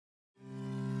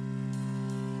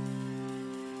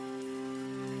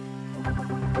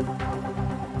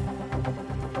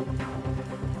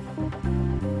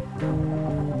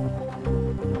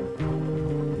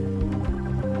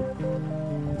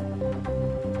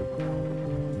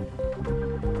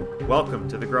Welcome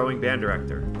to The Growing Band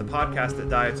Director, the podcast that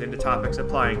dives into topics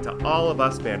applying to all of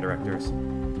us band directors.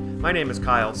 My name is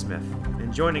Kyle Smith,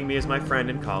 and joining me is my friend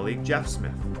and colleague, Jeff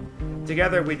Smith.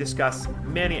 Together, we discuss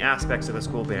many aspects of the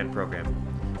school band program,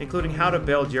 including how to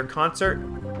build your concert,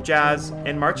 jazz,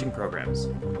 and marching programs,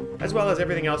 as well as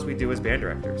everything else we do as band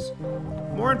directors.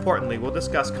 More importantly, we'll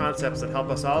discuss concepts that help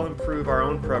us all improve our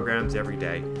own programs every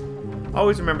day.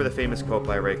 Always remember the famous quote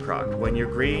by Ray Kroc, "When you're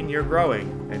green, you're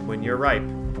growing, and when you're ripe,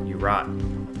 you rot."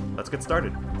 Let's get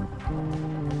started.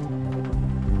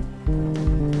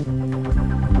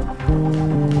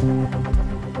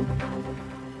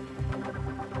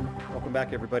 Welcome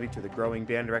back, everybody, to The Growing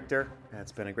Band Director.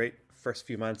 It's been a great first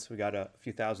few months. We got a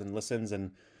few thousand listens,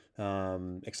 and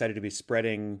excited to be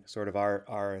spreading sort of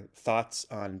our thoughts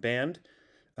on band.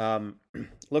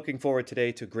 Looking forward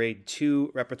today to grade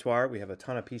 2 repertoire. We have a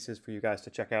ton of pieces for you guys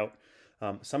to check out.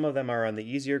 Some of them are on the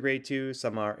easier grade 2,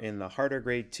 some are in the harder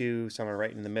grade 2, some are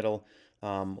right in the middle.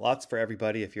 Lots for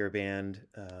everybody if your band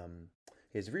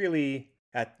is really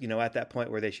at that point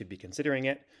where they should be considering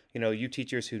it. You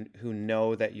teachers who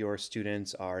know that your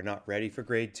students are not ready for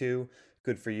grade 2,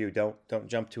 good for you. Don't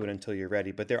jump to it until you're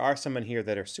ready. But there are some in here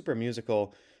that are super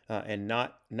musical and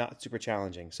not super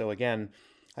challenging. So again,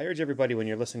 I urge everybody, when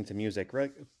you're listening to music,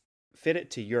 fit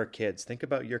it to your kids. Think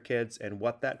about your kids and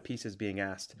what that piece is being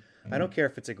asked. I don't care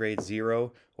if it's a grade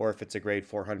 0 or if it's a grade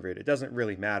 400. It doesn't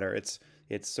really matter. It's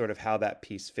sort of how that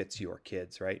piece fits your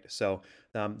kids, right? So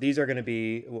these are going to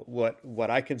be what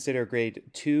I consider grade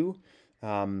 2.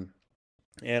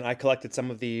 And I collected some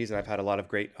of these, and I've had a lot of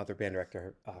great other band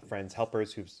director friends,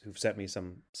 helpers who've sent me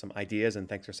some ideas, and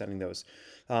thanks for sending those.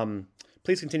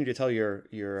 Please continue to tell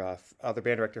your other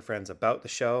band director friends about the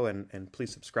show, and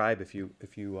please subscribe if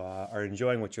you are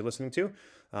enjoying what you're listening to.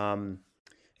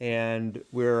 And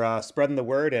we're spreading the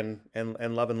word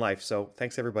and loving life. So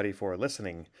thanks everybody for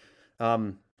listening.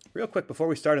 Real quick before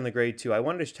we start in the grade 2, I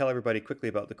wanted to tell everybody quickly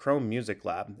about the Chrome Music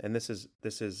Lab, and this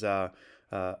is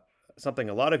something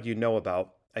a lot of you know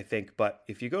about, I think. But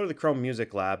if you go to the Chrome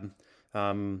Music Lab,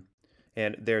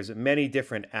 and there's many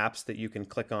different apps that you can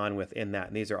click on within that.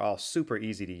 And these are all super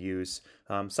easy to use.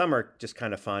 Some are just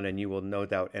kind of fun, and you will no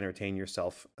doubt entertain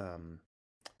yourself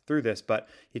through this. But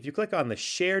if you click on the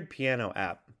Shared Piano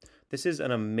app, this is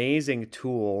an amazing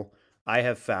tool I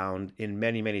have found in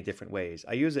many, many different ways.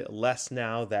 I use it less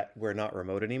now that we're not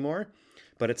remote anymore,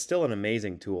 but it's still an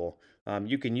amazing tool.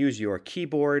 You can use your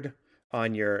keyboard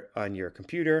on your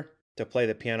computer to play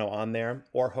the piano on there,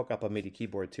 or hook up a MIDI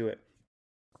keyboard to it.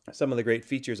 Some of the great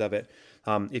features of it,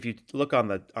 if you look on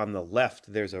the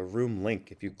left, there's a room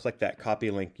link. If you click that copy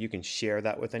link, you can share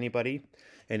that with anybody,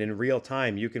 and in real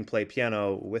time you can play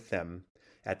piano with them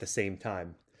at the same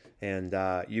time. And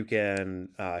you can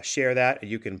share that,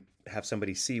 and you can have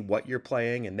somebody see what you're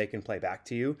playing, and they can play back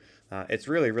to you. It's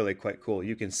really, really quite cool.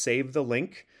 You can save the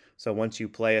link. So once you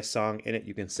play a song in it,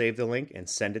 you can save the link and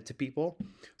send it to people.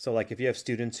 So like if you have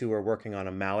students who are working on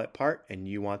a mallet part and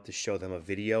you want to show them a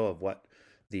video of what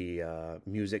the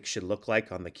music should look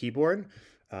like on the keyboard,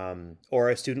 or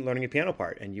a student learning a piano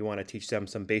part and you want to teach them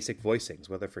some basic voicings,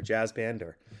 whether for jazz band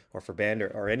or for band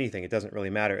or anything, it doesn't really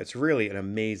matter. It's really an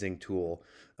amazing tool.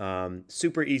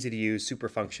 Super easy to use, super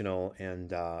functional,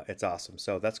 and it's awesome.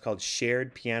 So that's called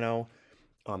Shared Piano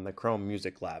on the Chrome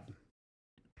Music Lab.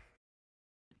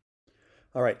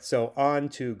 All right, so on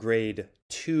to grade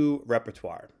 2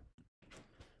 repertoire.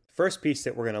 First piece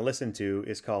that we're going to listen to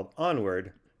is called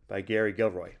Onward by Gary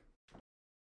Gilroy.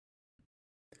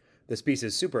 This piece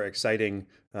is super exciting.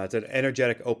 It's an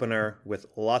energetic opener with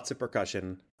lots of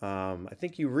percussion. I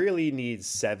think you really need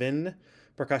 7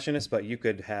 percussionists, but you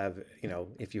could have,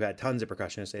 if you had tons of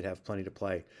percussionists, they'd have plenty to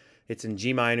play. It's in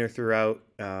G minor throughout.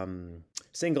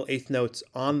 Single eighth notes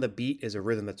on the beat is a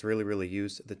rhythm that's really, really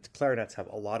used. The clarinets have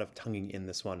a lot of tonguing in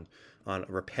this one on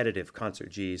repetitive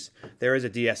concert Gs. There is a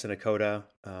DS and a coda.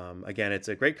 Again, it's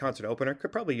a great concert opener.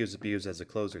 Could probably be used as a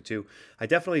closer too. I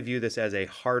definitely view this as a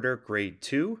harder grade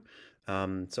 2.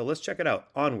 So let's check it out.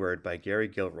 Onward by Gary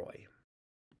Gilroy.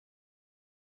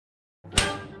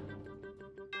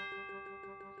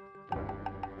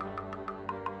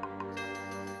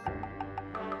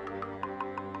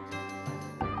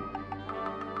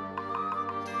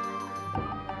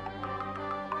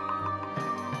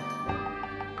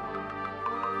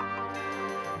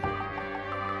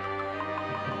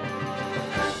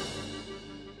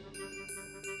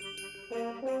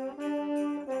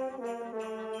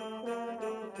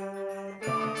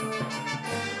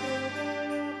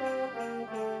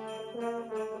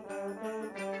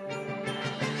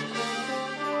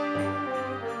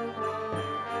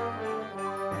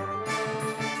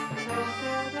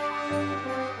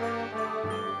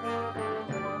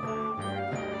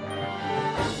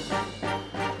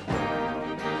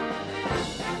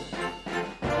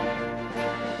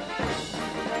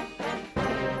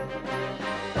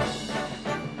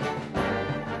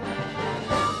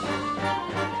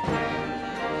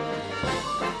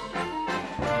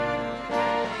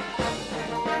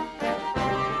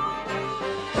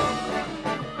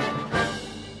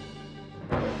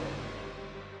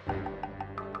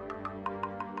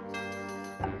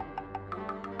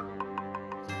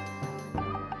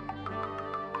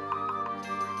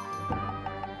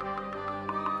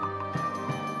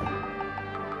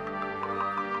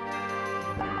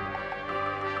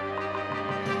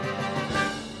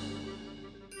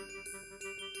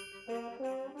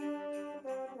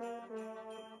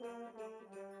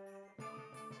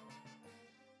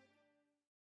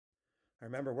 I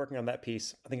remember working on that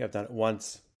piece. I think I've done it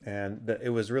once, and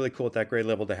it was really cool at that grade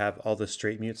level to have all the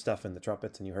straight mute stuff in the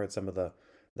trumpets, and you heard some of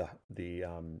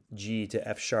the G to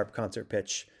F sharp concert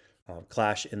pitch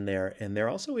clash in there. And there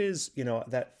also is,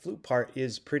 that flute part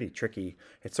is pretty tricky.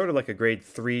 It's sort of like a grade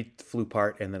 3 flute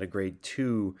part, and then a grade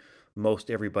 2 most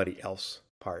everybody else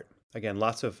part. Again,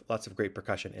 lots of great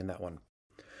percussion in that one.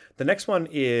 The next one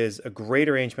is a great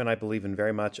arrangement I believe in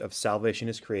very much of Salvation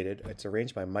is Created. It's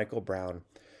arranged by Michael Brown.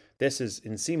 This is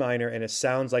in C minor, and it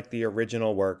sounds like the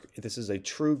original work. This is a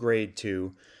true grade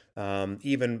 2,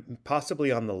 even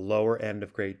possibly on the lower end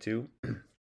of grade 2.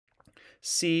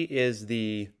 C is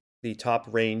the top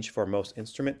range for most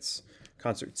instruments.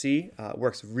 Concert C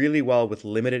works really well with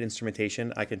limited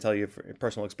instrumentation. I can tell you from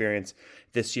personal experience,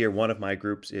 this year one of my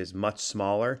groups is much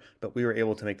smaller, but we were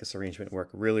able to make this arrangement work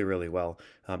really, really well.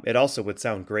 It also would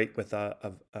sound great with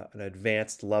an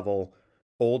advanced level,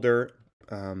 older,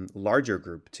 larger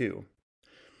group too.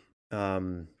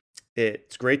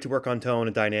 It's great to work on tone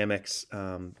and dynamics.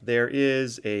 There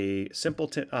is a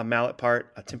simple mallet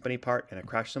part, a timpani part, and a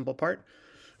crash cymbal part.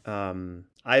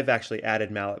 I've actually added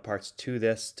mallet parts to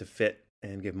this to fit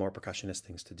and give more percussionist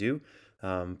things to do.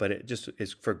 But it just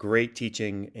is for great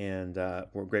teaching and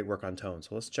great work on tone.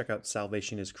 So let's check out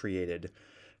Salvation is Created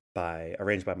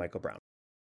arranged by Michael Brown.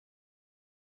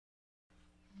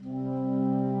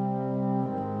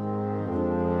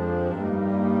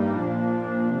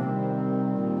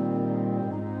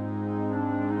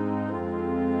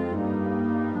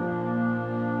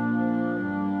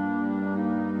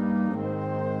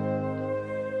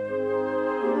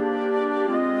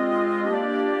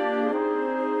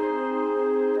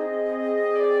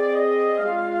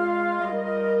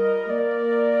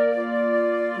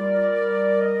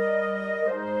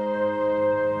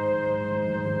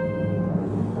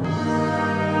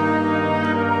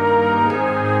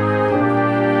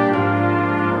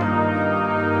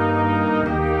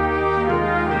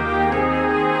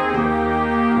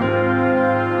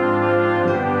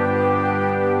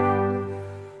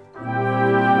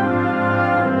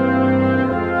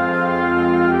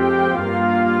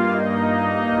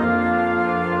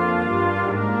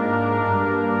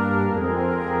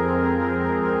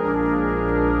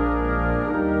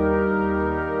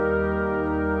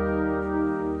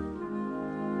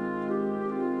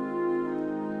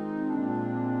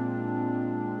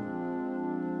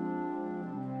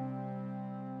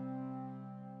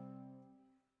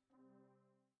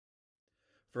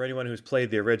 For anyone who's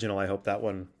played the original, I hope that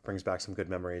one brings back some good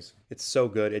memories. It's so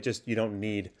good. You don't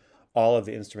need all of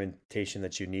the instrumentation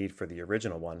that you need for the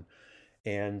original one.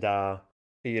 And,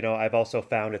 I've also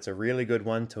found it's a really good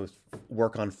one to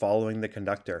work on following the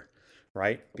conductor,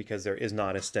 right? Because there is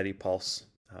not a steady pulse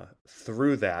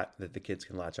through that the kids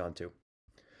can latch onto.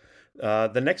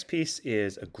 The next piece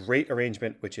is a great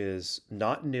arrangement, which is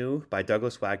not new, by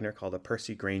Douglas Wagner, called a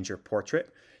Percy Grainger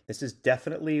Portrait. This is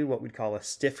definitely what we'd call a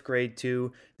stiff grade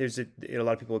 2. There's a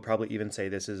lot of people would probably even say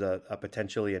this is a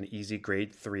potentially an easy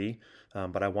grade 3,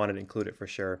 but I wanted to include it for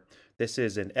sure. This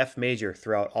is an F major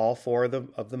throughout all 4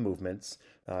 of the movements.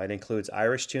 It includes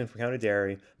Irish Tune from Count of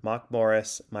Derry, Mock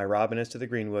Morris, My Robin is to the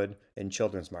Greenwood, and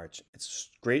Children's March. It's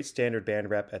great standard band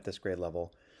rep at this grade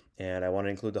level, and I want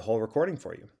to include the whole recording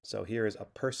for you. So here is a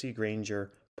Percy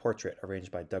Grainger Portrait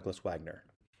arranged by Douglas Wagner.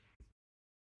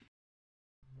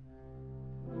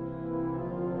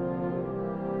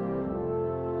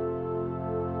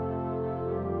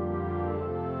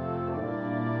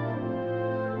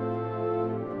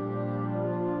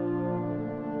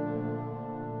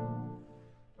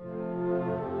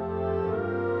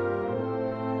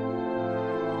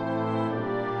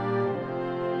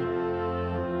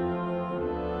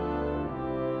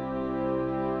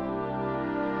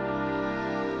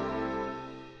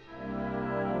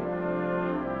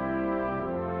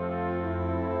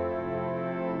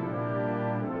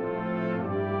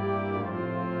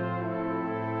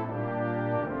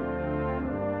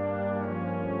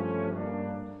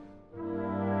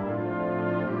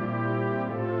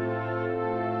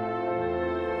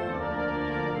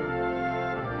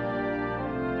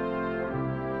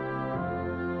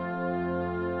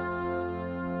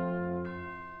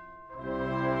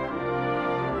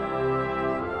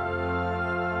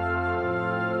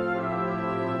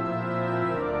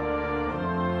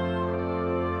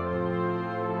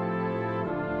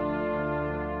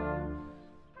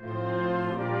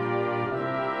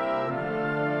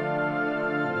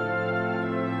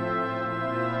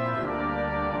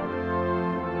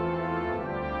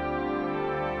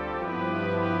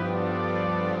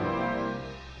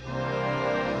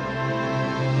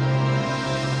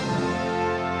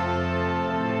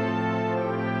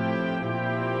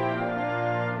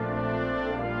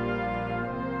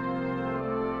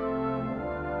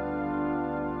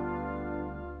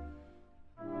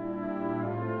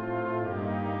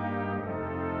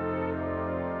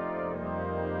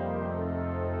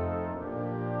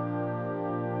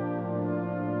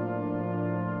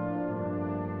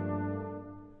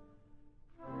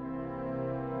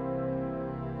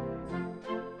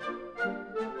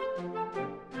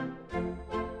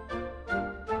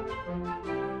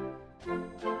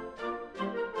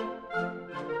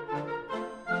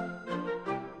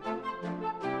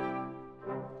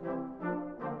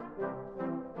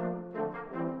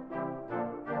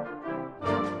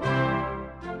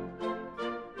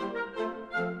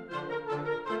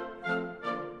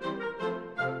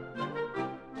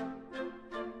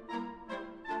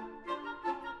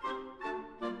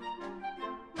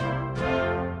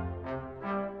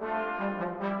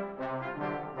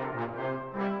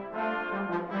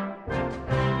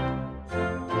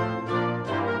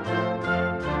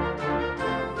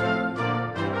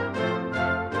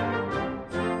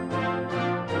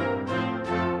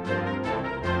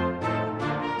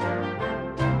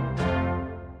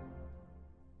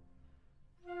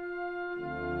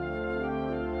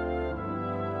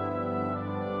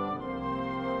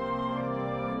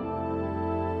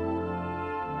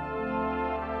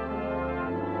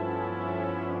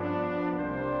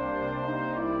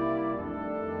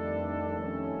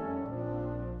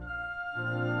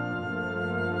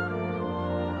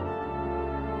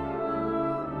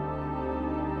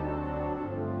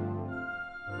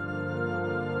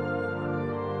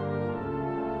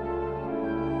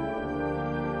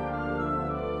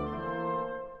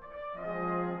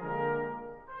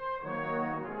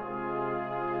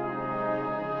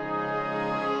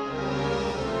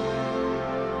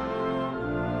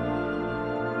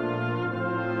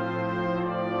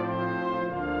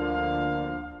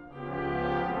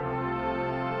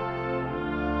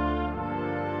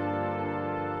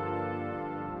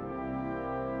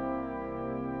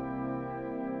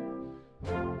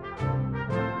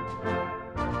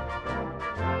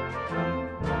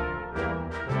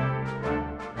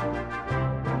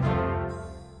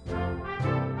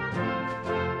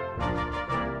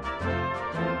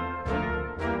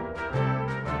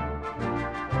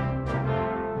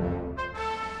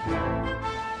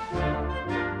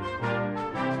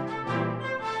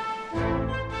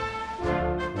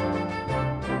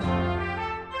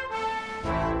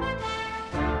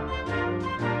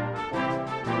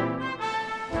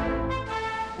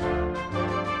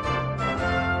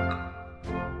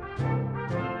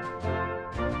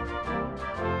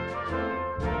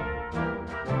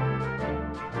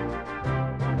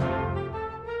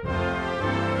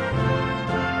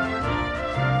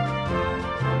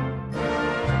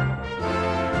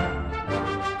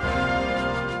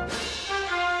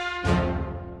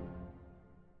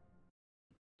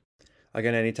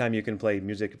 Again, anytime you can play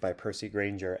music by Percy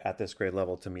Granger at this grade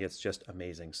level, to me, it's just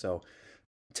amazing. So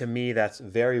to me, that's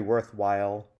very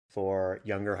worthwhile for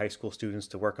younger high school students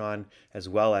to work on, as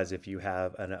well as if you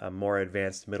have a more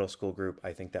advanced middle school group.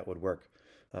 I think that would work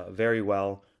very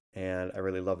well. And I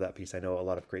really love that piece. I know a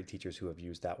lot of great teachers who have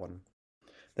used that one.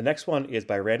 The next one is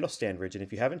by Randall Standridge, and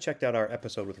if you haven't checked out our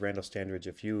episode with Randall Standridge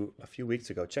a few weeks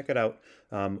ago, check it out.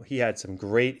 He had some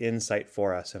great insight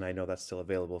for us, and I know that's still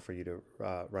available for you to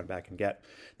run back and get.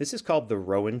 This is called the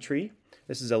Rowan Tree.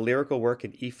 This is a lyrical work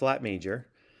in E flat major.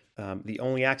 The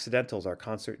only accidentals are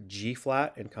concert G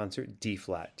flat and concert D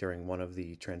flat during one of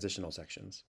the transitional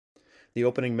sections. The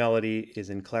opening melody is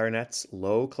in clarinets,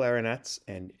 low clarinets,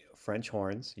 and French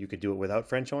horns. You could do it without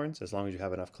French horns as long as you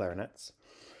have enough clarinets.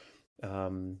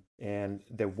 And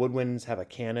the woodwinds have a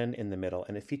canon in the middle,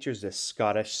 and it features this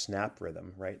Scottish snap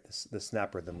rhythm, right? The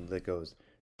snap rhythm that goes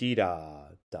dee da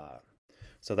da.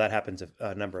 So that happens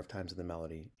a number of times in the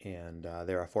melody, and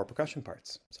there are 4 percussion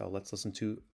parts. So let's listen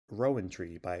to Rowan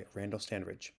Tree by Randall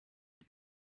Standridge.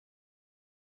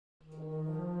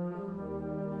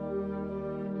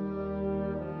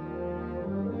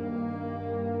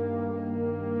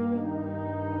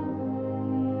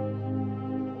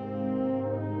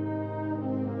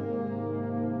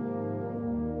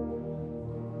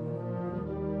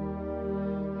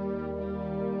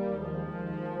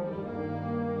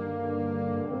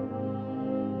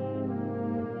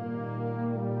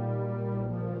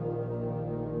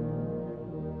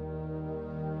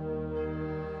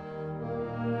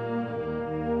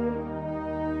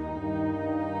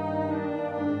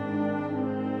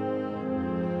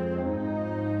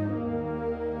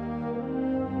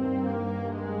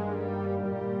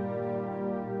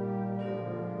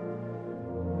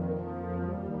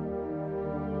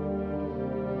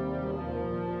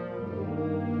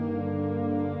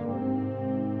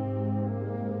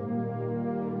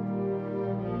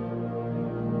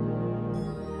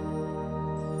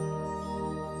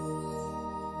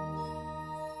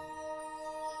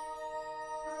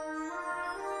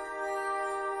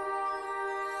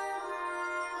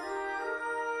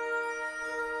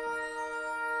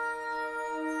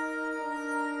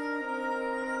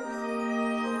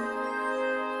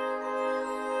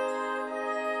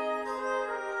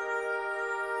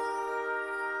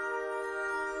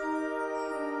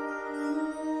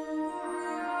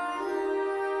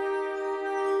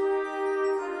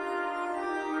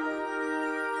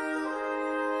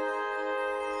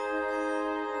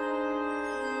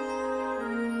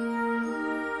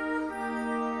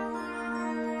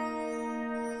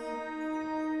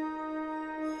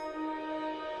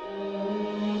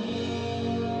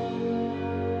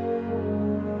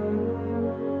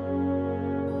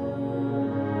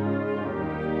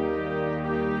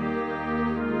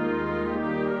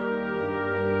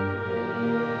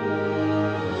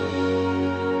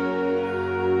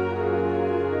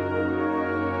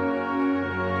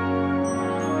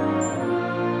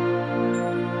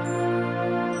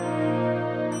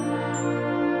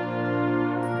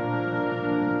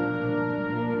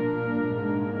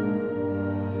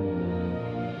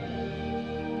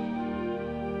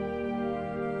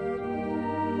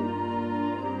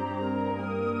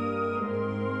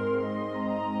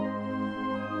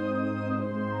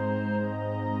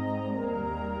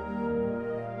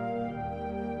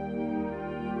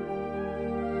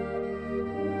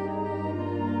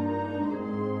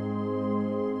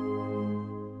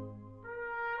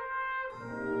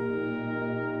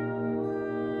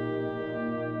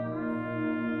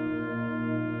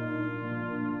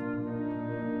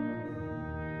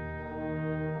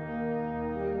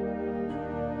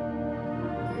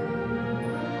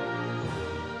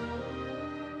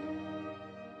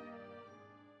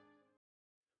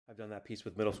 I've done that piece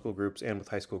with middle school groups and with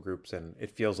high school groups, and it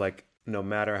feels like no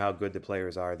matter how good the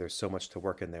players are, there's so much to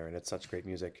work in there, and it's such great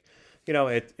music.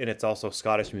 And it's also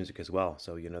Scottish music as well.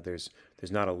 So there's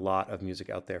not a lot of music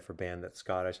out there for band that's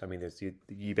Scottish. I mean, there's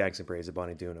the Banks and Braes of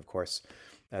Bonnie Doon, of course,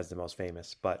 as the most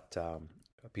famous, but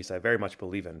a piece I very much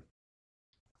believe in.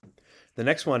 The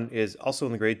next one is also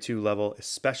in the grade 2 level,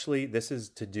 especially this is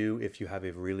to do if you have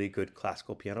a really good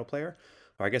classical piano player,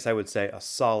 or I guess I would say a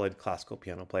solid classical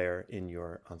piano player in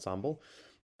your ensemble.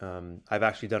 I've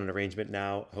actually done an arrangement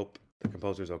now. I hope the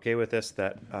composer's okay with this,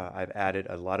 that I've added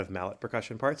a lot of mallet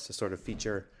percussion parts to sort of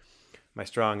feature my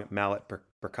strong mallet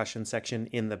percussion section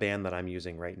in the band that I'm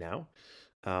using right now.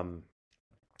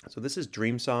 So this is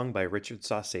Dream Song by Richard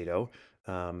Saucedo.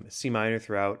 C minor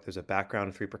throughout. There's a background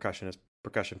of 3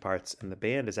 percussion parts, and the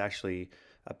band is actually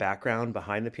a background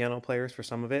behind the piano players for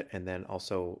some of it, and then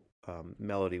also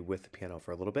melody with the piano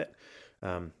for a little bit.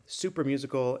 Super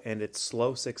musical, and it's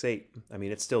slow 6/8. I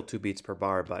mean, it's still 2 beats per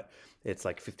bar, but it's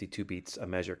like 52 beats a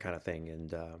measure kind of thing.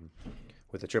 And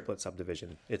with a triplet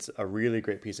subdivision, it's a really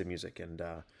great piece of music. And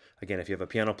again, if you have a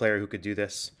piano player who could do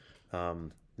this,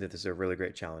 this is a really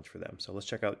great challenge for them. So let's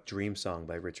check out Dream Song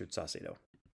by Richard Saucedo.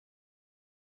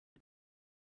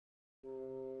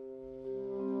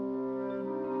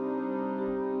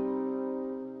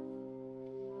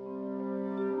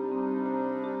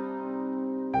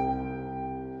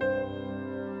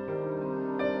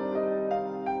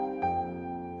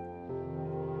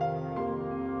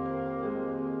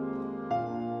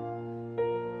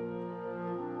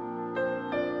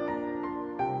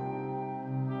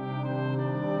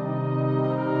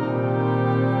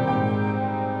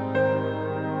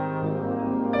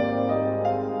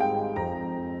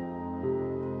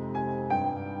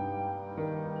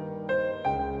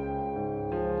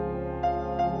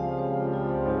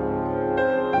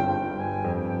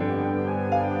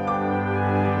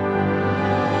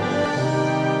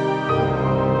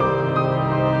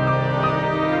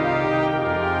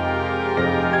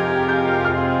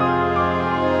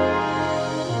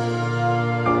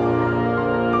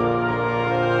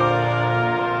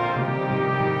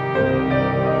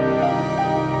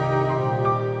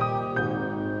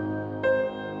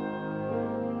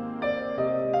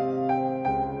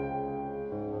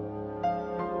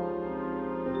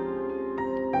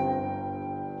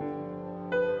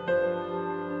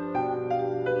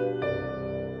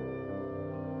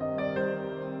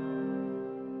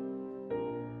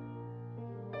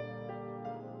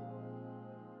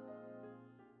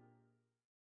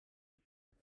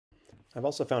 I've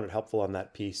also found it helpful on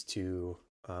that piece to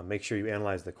make sure you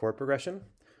analyze the chord progression.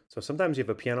 So sometimes you have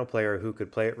a piano player who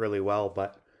could play it really well,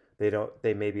 but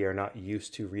they maybe are not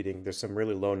used to reading. There's some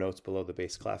really low notes below the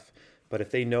bass clef, but if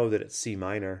they know that it's C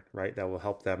minor, right, that will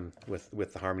help them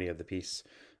with the harmony of the piece.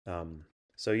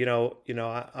 So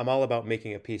I'm all about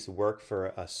making a piece work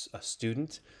for a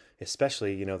student,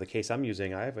 especially the case I'm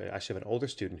using. Actually have an older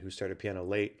student who started piano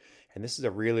late, and this is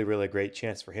a really really great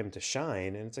chance for him to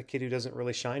shine. And it's a kid who doesn't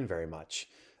really shine very much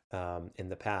in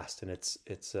the past, and it's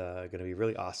going to be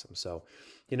really awesome. So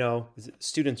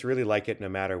students really like it no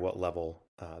matter what level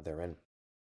they're in.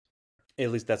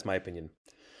 At least that's my opinion.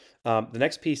 The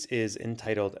next piece is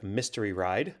entitled Mystery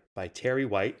Ride by Terry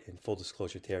White. In full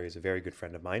disclosure, Terry is a very good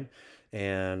friend of mine.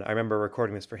 And I remember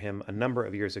recording this for him a number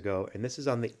of years ago. And this is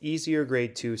on the easier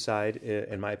grade 2 side,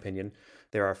 in my opinion.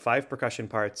 There are 5 percussion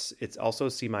parts. It's also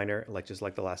C minor, just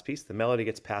like the last piece. The melody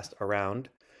gets passed around,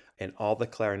 and all the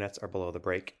clarinets are below the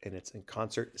break. And it's in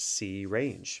concert C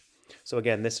range. So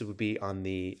again, this would be on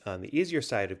the easier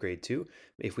side of grade 2.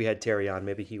 If we had Terry on,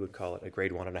 maybe he would call it a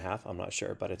grade 1.5. I'm not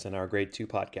sure, but it's in our grade 2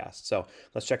 podcast. So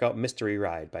let's check out Mystery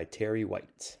Ride by Terry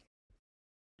White.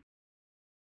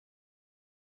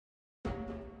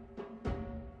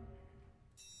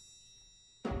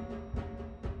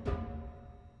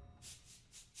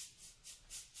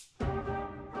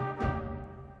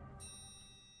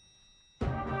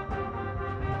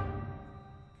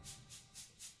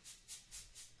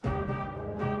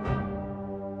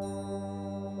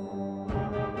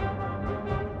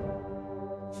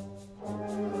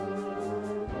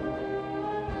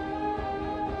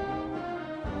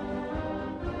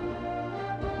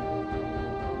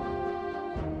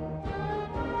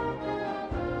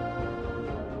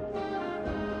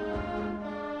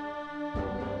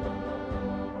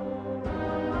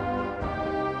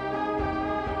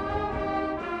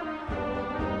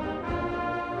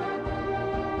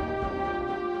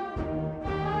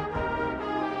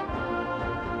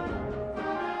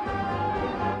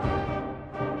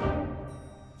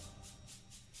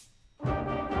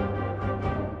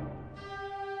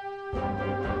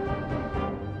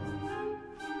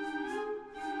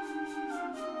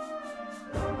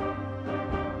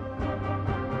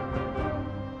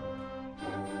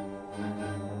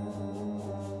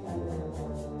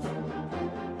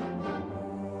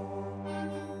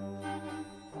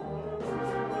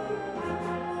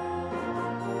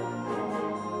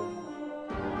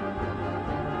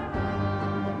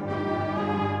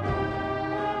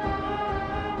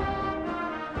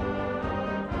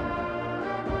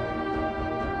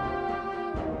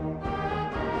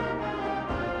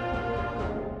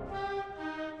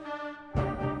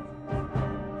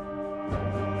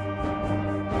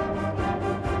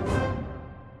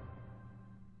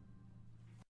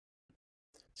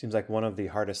 Seems like one of the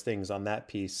hardest things on that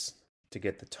piece to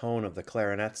get the tone of the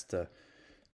clarinets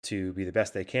to be the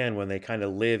best they can when they kind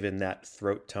of live in that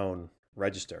throat tone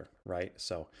register, right?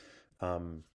 So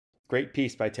great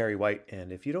piece by Terry White.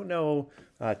 And if you don't know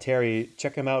Terry,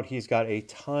 check him out. He's got a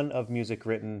ton of music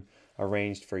written,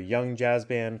 arranged for young jazz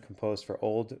band, composed for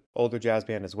older jazz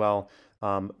band as well.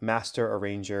 Master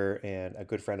arranger and a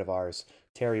good friend of ours,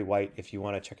 Terry White. If you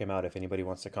want to check him out, if anybody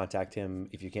wants to contact him,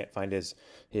 if you can't find his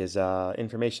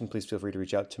information, please feel free to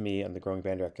reach out to me. I'm the Growing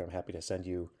Band Director. I'm happy to send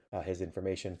you his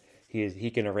information. He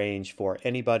can arrange for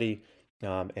anybody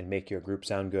and make your group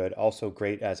sound good. Also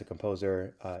great as a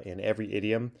composer in every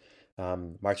idiom,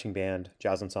 marching band,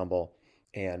 jazz ensemble,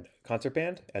 and concert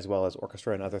band, as well as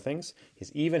orchestra and other things.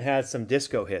 He's even had some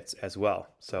disco hits as well.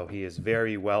 So he is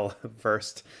very well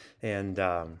versed, and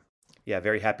yeah,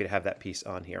 very happy to have that piece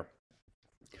on here.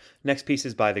 Next piece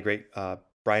is by the great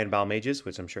Brian Balmages,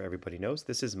 which I'm sure everybody knows.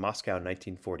 This is Moscow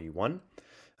 1941.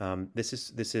 This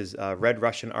is Red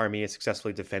Russian army is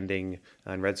successfully defending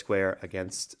on Red Square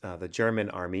against the German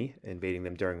army invading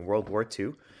them during World War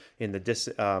II. In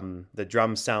the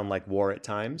drums sound like war at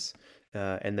times,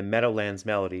 and the Meadowlands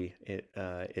melody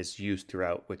is used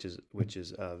throughout, which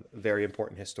is a very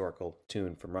important historical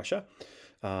tune from Russia.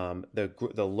 The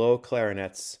low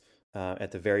clarinets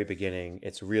at the very beginning,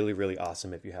 it's really, really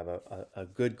awesome if you have a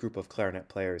good group of clarinet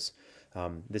players.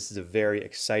 This is a very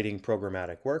exciting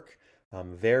programmatic work.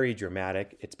 Very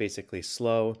dramatic. It's basically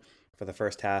slow for the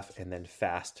first half and then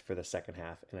fast for the second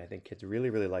half. And I think kids really,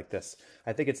 really like this.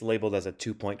 I think it's labeled as a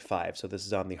 2.5, so this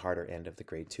is on the harder end of the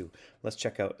grade 2. Let's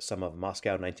check out some of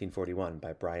Moscow 1941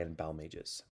 by Brian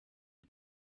Balmages.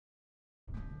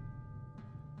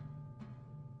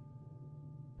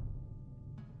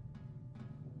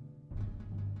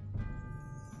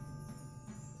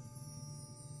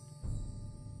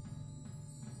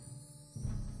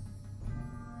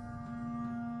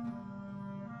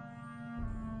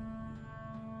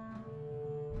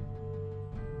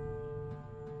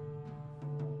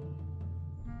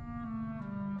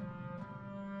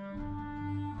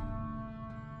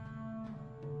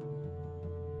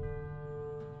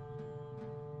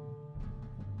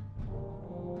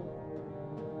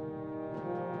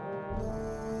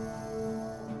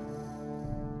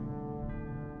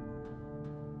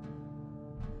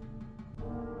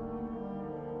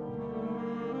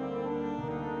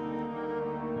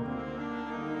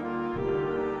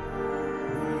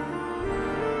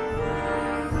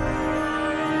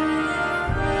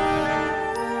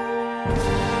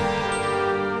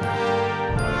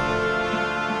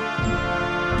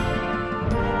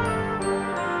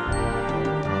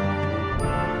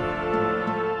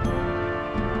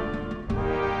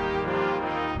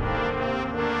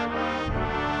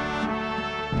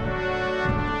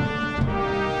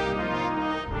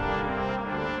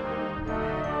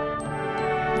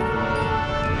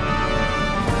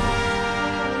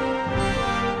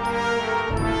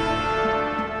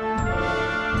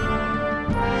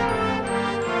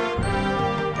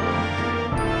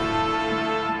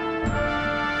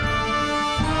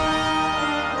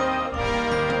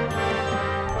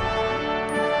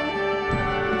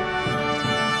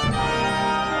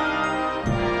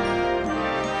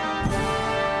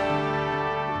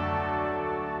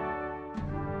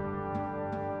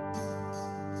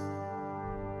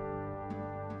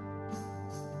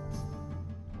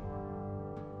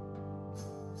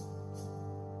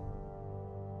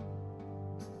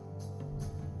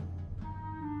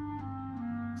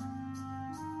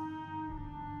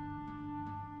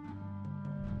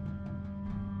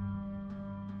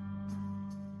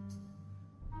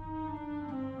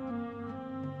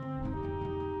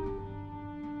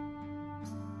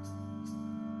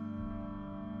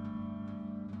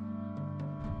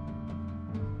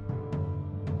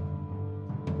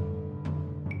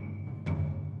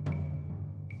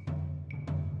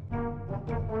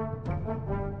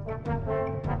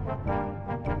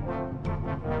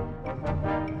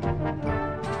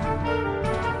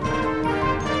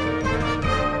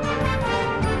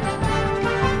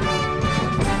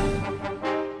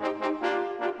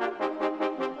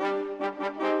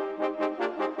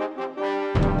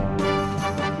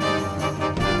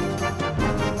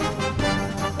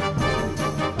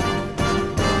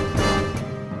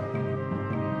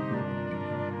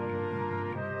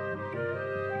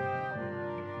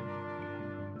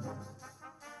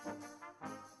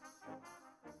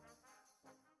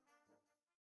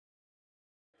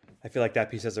 I feel like that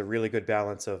piece has a really good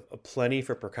balance of plenty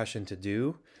for percussion to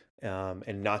do,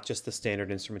 and not just the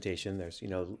standard instrumentation. There's,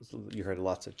 you heard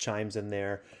lots of chimes in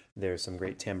there. There's some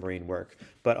great tambourine work,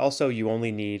 but also you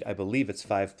only need, I believe it's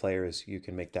 5 players you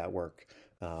can make that work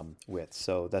with.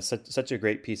 So that's such a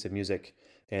great piece of music.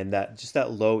 And that just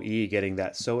that low E getting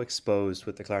that so exposed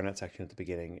with the clarinet section at the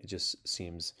beginning, it just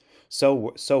seems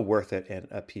so worth it, and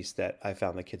a piece that I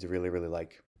found the kids really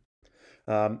like.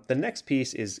 The next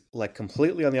piece is like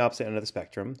completely on the opposite end of the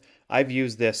spectrum. I've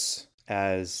used this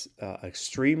as an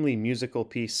extremely musical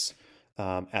piece,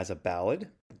 as a ballad.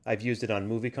 I've used it on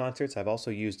movie concerts. I've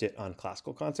also used it on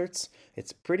classical concerts.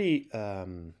 It's pretty,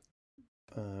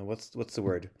 what's the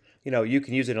word? You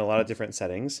can use it in a lot of different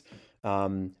settings.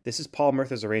 This is Paul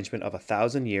Murtha's arrangement of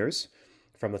 1,000 Years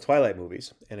from the Twilight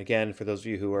movies. And again, for those of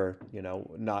you who are,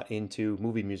 not into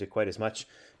movie music quite as much,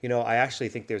 I actually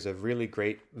think there's a really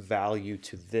great value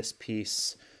to this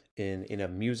piece in a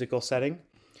musical setting,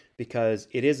 because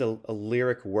it is a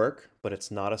lyric work, but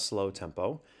it's not a slow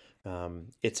tempo.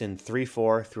 It's in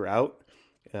 3/4 throughout.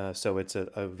 So it's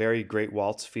a very great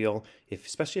waltz feel.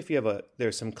 Especially if you have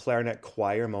there's some clarinet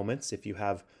choir moments. If you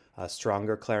have a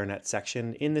stronger clarinet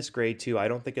section in this grade too, I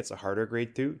don't think it's a harder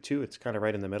grade too. It's kind of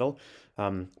right in the middle.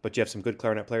 But you have some good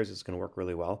clarinet players, it's going to work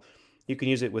really well. You can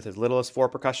use it with as little as 4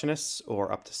 percussionists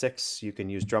or up to 6. You can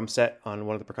use drum set on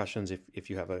one of the percussions if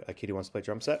you have a kid who wants to play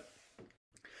drum set.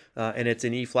 And it's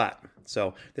in E flat.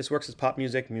 So this works as pop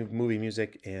music, movie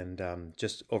music, and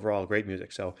just overall great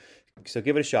music. So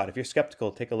give it a shot. If you're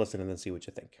skeptical, take a listen and then see what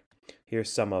you think.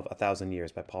 Here's some of 1,000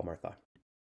 Years by Paul Murtha.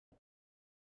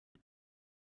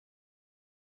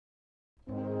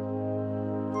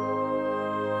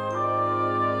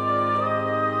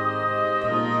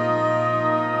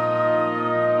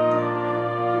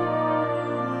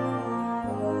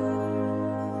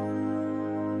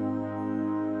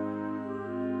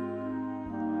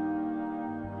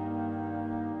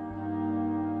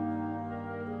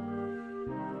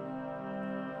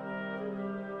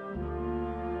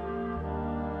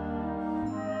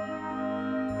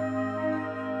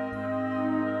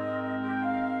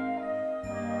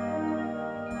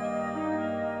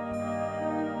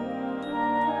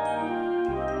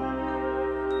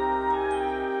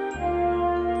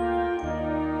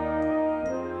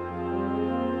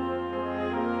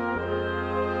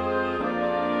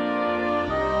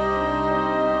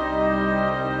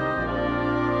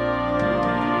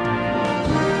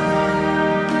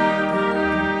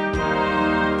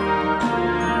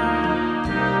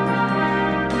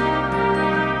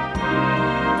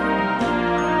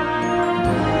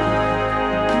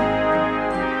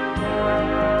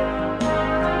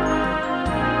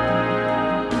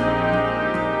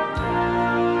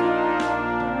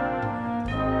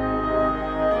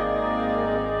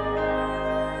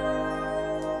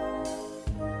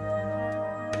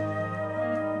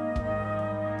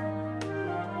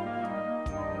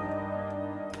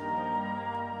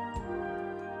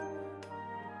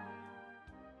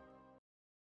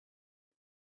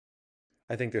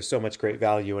 I think there's so much great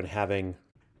value in having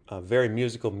very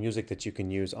musical music that you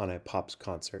can use on a pops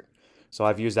concert. So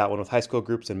I've used that one with high school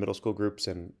groups and middle school groups,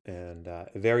 and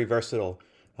very versatile,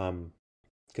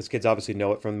 because kids obviously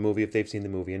know it from the movie if they've seen the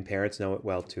movie, and parents know it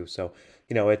well too. So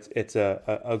it's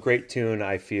a great tune.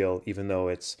 I feel, even though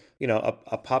it's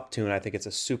a pop tune, I think it's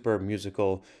a super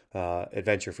musical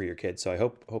adventure for your kids. So I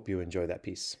hope you enjoy that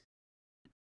piece.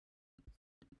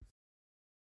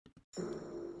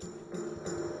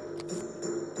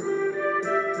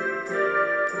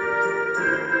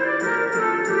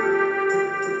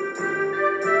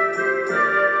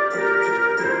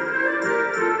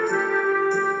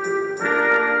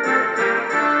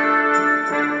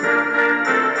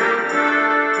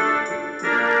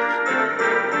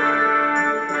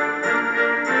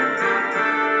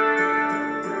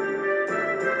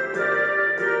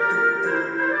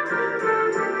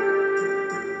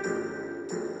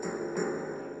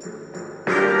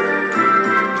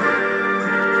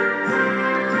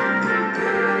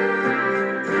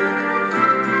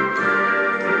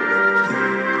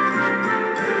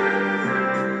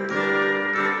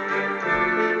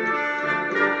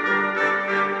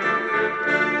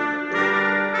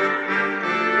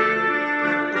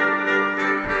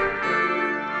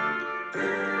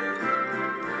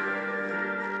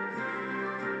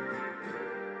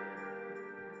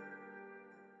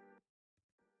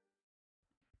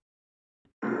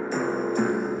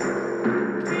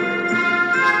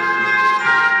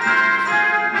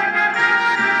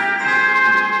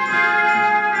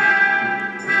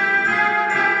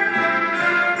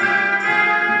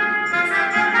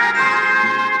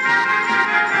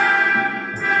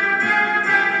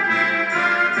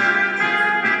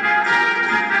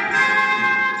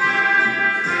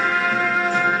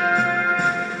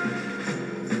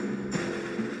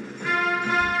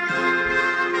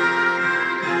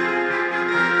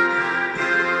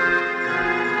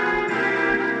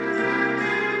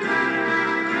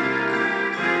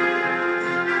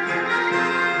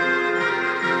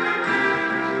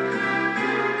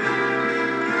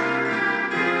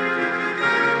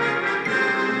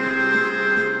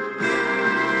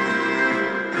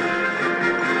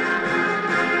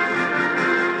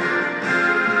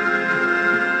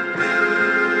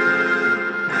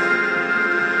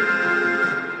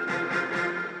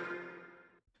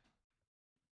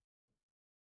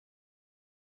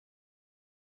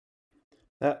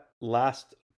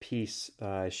 last piece,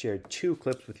 I shared two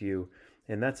clips with you,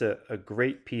 and that's a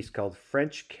great piece called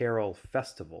French Carol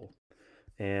Festival.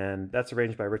 And that's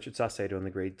arranged by Richard Saucedo in the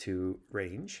grade 2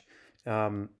 range.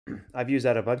 Um, I've used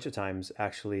that a bunch of times,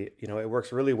 actually. It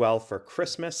works really well for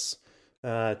Christmas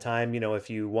time. If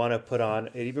you want to put on,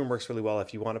 it even works really well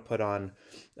if you want to put on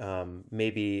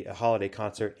maybe a holiday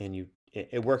concert, and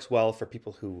it works well for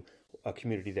people a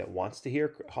community that wants to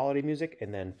hear holiday music,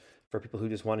 and then for people who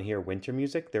just want to hear winter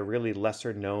music. They're really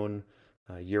lesser known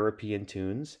European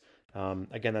tunes.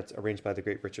 Again, that's arranged by the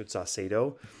great Richard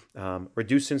Saucedo.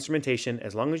 Reduced instrumentation,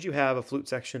 as long as you have a flute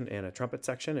section and a trumpet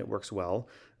section, it works well.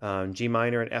 G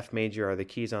minor and F major are the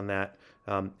keys on that.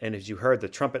 And as you heard, the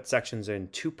trumpet section's in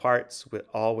two parts,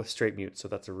 with straight mute. So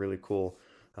that's a really cool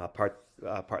part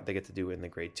they get to do in the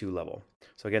grade 2 level.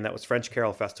 So again, that was French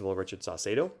Carol Festival, Richard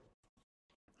Saucedo.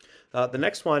 The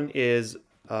next one is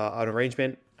an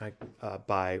arrangement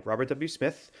by Robert W.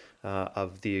 Smith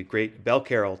of the great bell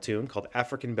carol tune called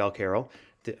African Bell Carol.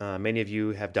 Many of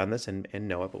you have done this and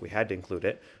know it, but we had to include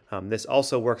it. This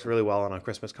also works really well on a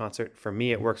Christmas concert. For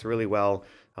me, it works really well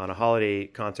on a holiday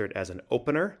concert as an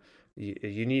opener.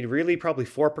 You need really probably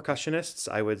 4 percussionists,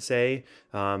 I would say,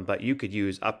 but you could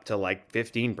use up to like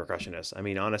 15 percussionists. I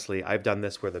mean, honestly, I've done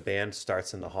this where the band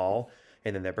starts in the hall,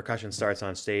 and then their percussion starts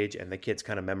on stage, and the kids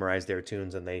kind of memorize their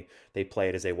tunes, and they play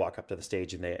it as they walk up to the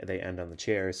stage, and they end on the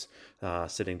chairs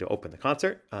sitting to open the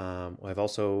concert. We've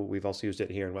also used it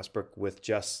here in Westbrook with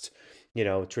just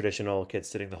traditional kids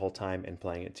sitting the whole time and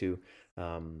playing it too.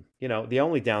 The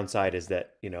only downside is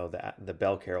that the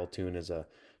bell carol tune is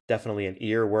definitely an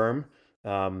earworm,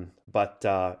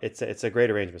 but it's a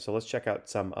great arrangement. So let's check out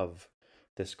some of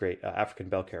this great African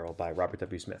Bell Carol by Robert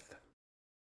W. Smith.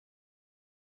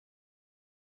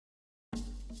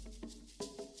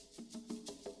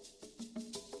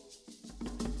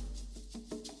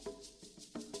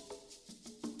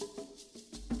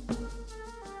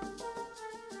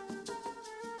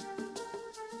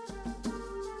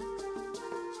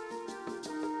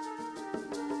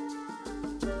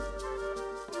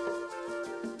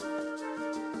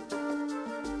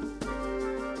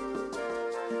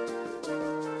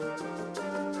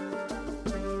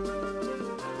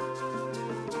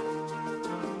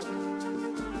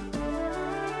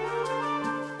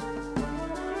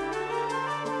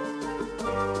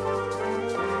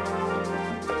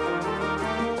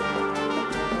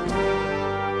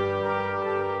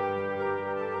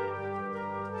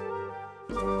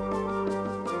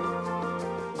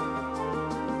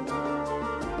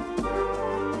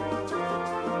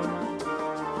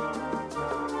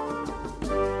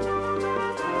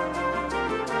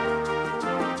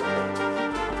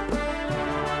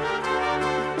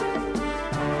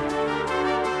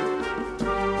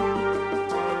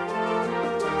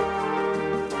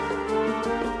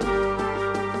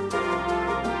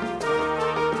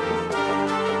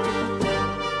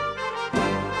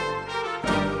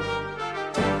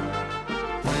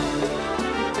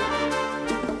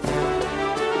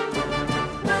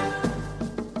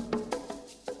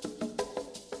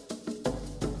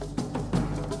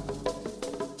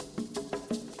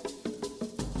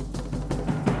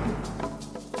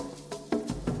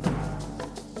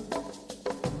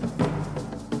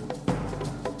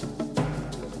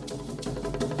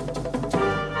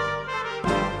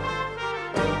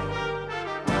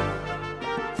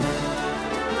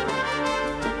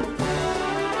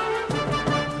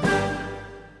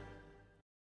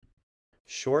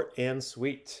 Short and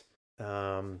sweet.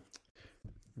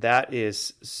 That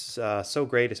is so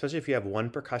great, especially if you have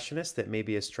one percussionist that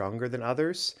maybe is stronger than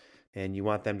others and you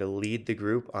want them to lead the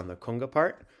group on the conga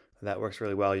part. That works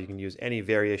really well. You can use any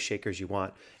various shakers you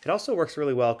want. It also works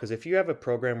really well because if you have a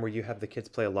program where you have the kids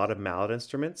play a lot of mallet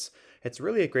instruments, it's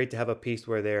really great to have a piece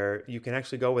where you can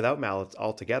actually go without mallets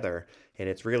altogether, and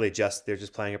it's really they're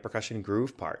just playing a percussion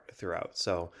groove part throughout.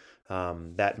 So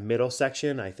that middle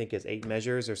section, I think, is 8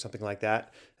 measures or something like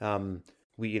that.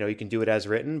 You can do it as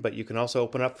written, but you can also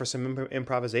open up for some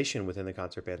improvisation within the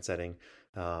concert band setting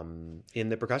in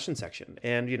the percussion section.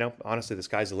 And, honestly, the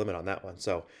sky's the limit on that one.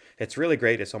 So it's really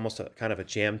great. It's almost kind of a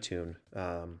jam tune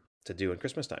to do in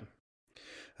Christmas time.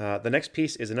 The next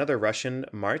piece is another Russian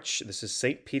march. This is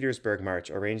St. Petersburg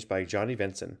March, arranged by Johnny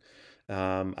Vincent.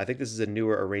 I think this is a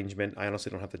newer arrangement. I honestly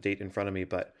don't have the date in front of me,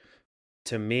 but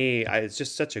to me, it's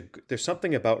just there's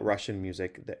something about Russian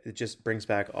music that it just brings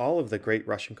back all of the great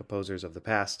Russian composers of the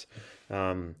past.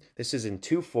 This is in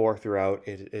 2/4 throughout.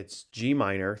 It's G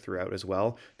minor throughout as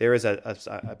well. There is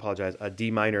a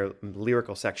D minor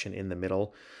lyrical section in the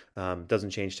middle. Doesn't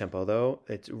change tempo though.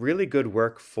 It's really good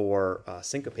work for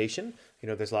syncopation.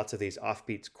 there's lots of these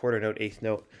offbeats, quarter note, eighth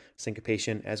note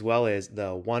syncopation, as well as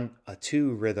the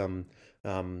 1-2 rhythm,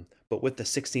 but with the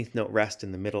 16th note rest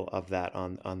in the middle of that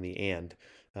on the and.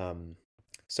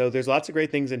 So there's lots of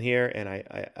great things in here, and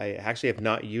I actually have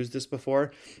not used this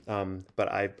before,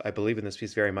 but I believe in this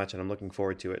piece very much, and I'm looking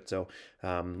forward to it. So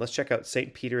let's check out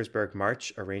St. Petersburg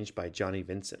March, arranged by Johnny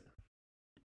Vincent.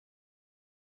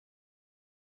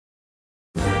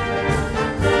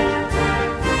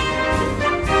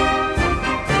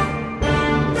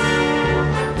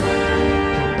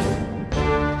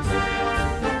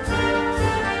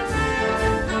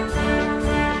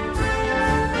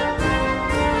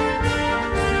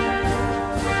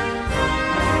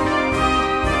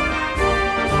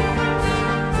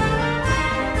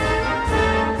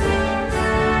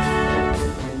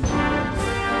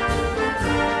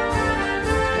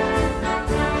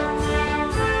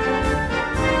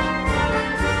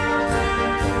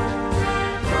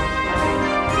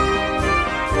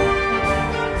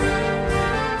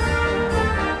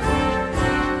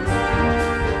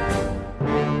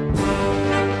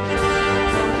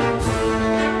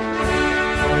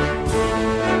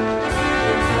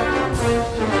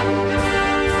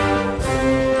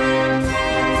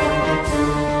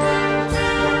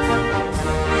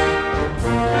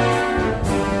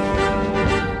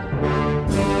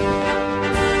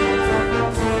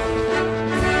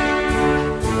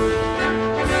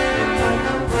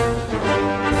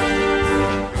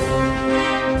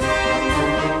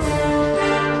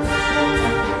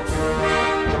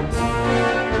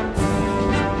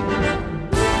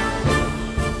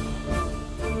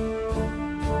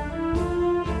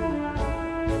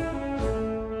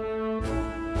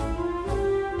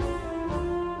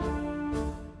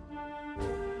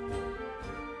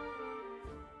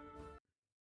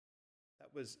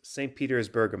 Was St.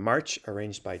 Petersburg March,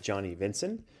 arranged by Johnny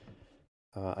Vincent.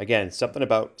 Again, something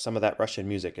about some of that Russian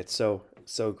music. It's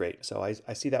so great. So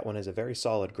I see that one as a very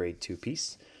solid grade 2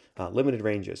 piece. Limited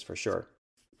ranges for sure.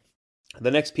 The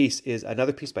next piece is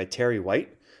another piece by Terry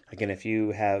White. Again, if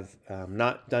you have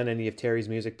not done any of Terry's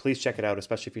music, please check it out,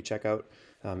 especially if you check out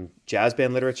jazz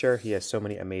band literature. He has so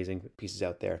many amazing pieces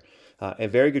out there. A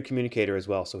very good communicator as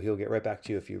well, so he'll get right back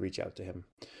to you if you reach out to him.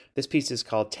 This piece is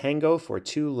called Tango for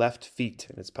Two Left Feet,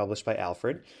 and it's published by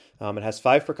Alfred. It has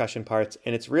 5 percussion parts,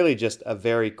 and it's really just a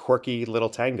very quirky little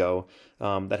tango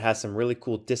that has some really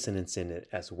cool dissonance in it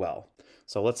as well.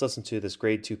 So let's listen to this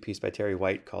grade 2 piece by Terry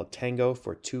White called Tango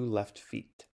for Two Left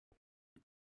Feet.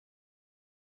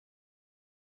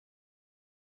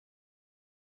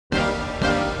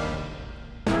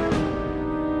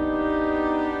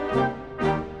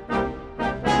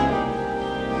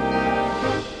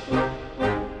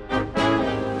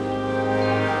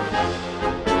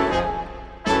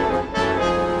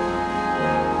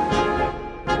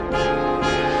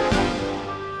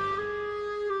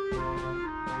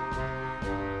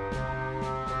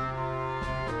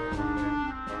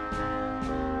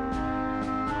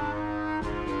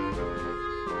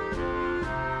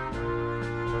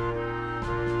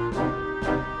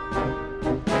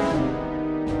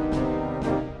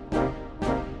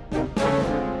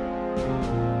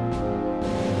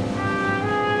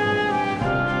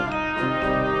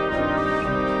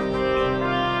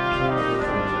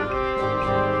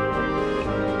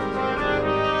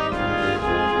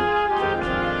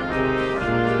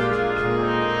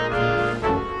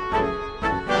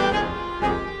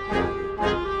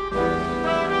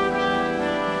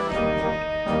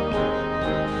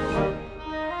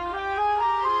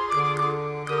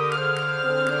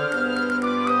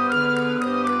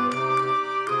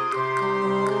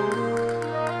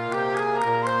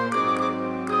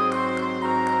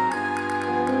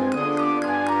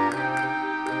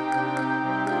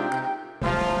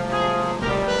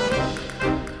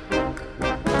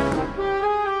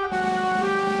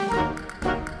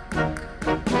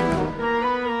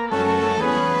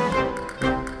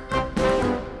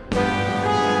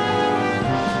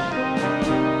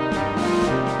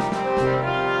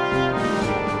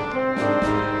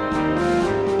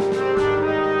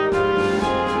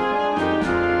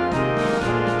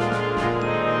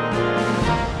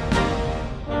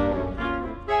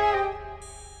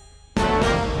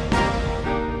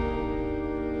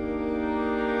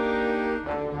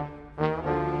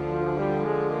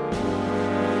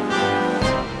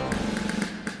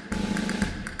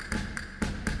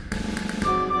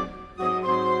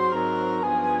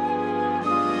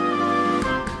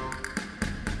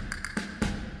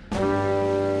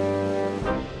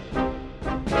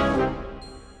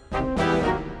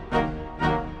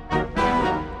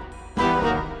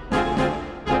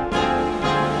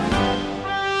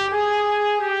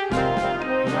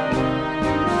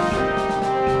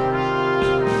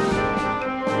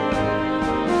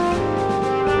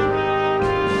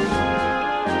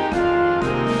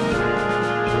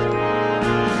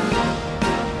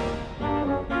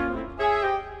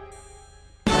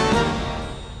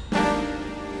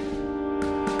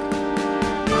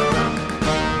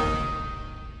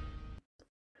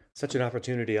 such an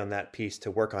opportunity on that piece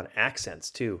to work on accents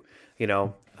too. You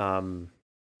know,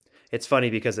 it's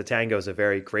funny because the tango is a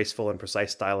very graceful and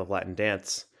precise style of Latin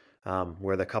dance,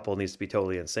 where the couple needs to be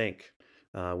totally in sync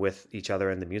with each other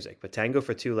and the music. But Tango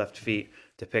for Two Left Feet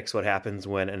depicts what happens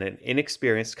when an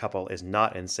inexperienced couple is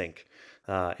not in sync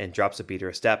and drops a beat or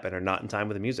a step and are not in time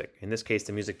with the music. In this case,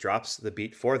 the music drops the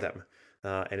beat for them.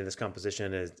 And in this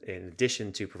composition, in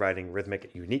addition to providing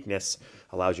rhythmic uniqueness,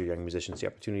 allows your young musicians the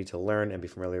opportunity to learn and be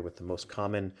familiar with the most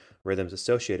common rhythms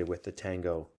associated with the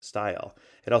tango style.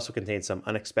 It also contains some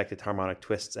unexpected harmonic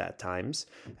twists at times,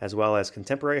 as well as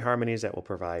contemporary harmonies that will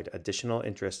provide additional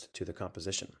interest to the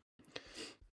composition.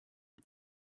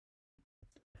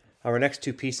 Our next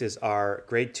two pieces are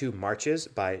Grade 2 Marches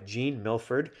by Gene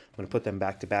Milford. I'm going to put them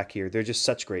back to back here. They're just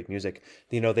such great music.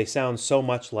 You know, they sound so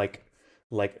much like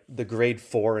the grade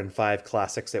 4 and 5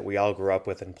 classics that we all grew up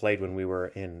with and played when we were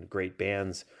in great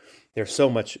bands. There's so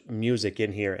much music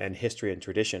in here and history and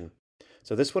tradition.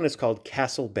 So this one is called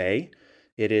Castle Bay.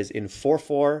 It is in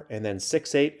 4/4 and then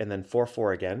 6/8 and then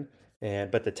 4/4 again.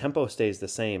 But the tempo stays the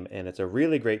same, and it's a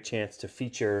really great chance to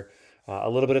feature a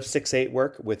little bit of 6/8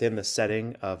 work within the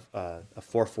setting of a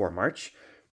 4/4 march.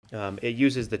 It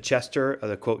uses the Chester,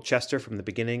 the quote Chester from the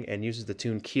beginning, and uses the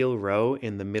tune Keel Row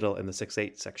in the middle in the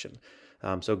 6/8 section.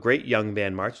 So great young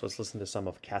band march. Let's listen to some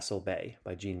of Castle Bay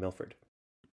by Gene Milford.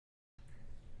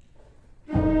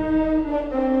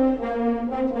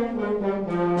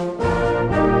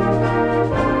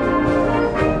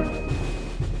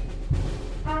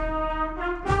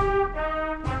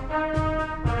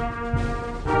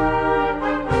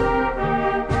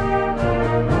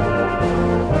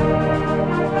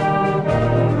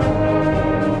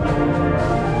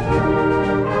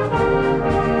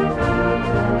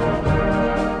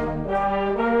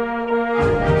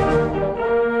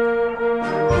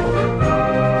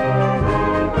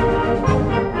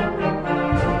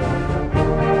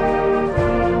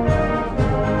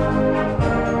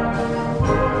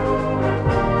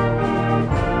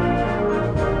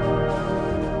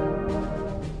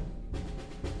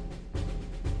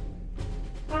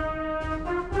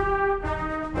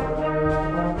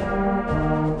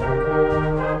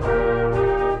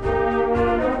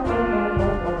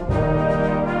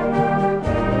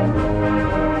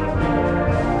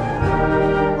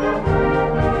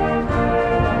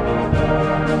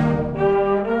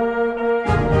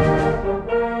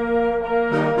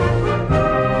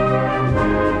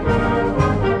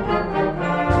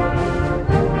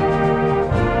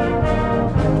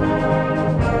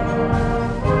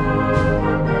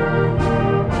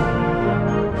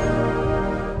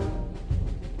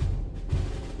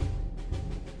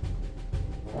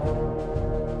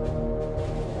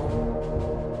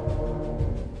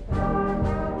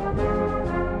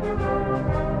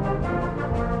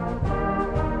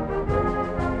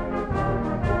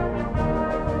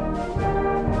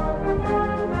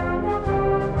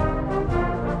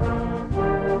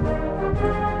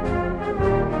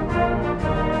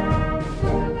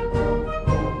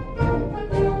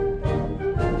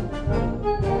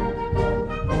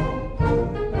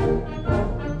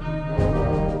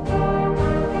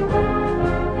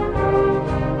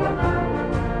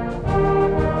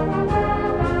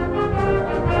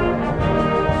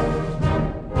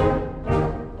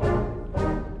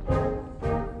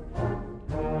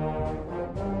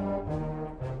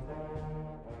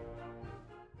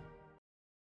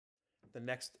 The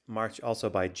next march, also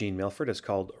by Gene Milford, is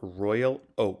called Royal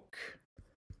Oak.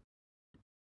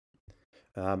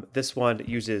 This one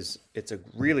uses,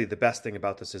 really the best thing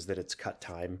about this is that it's cut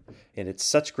time, and it's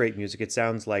such great music. It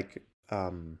sounds like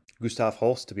Gustav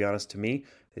Holst, to be honest, to me.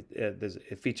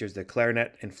 It features the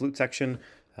clarinet and flute section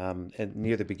and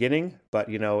near the beginning, but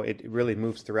it really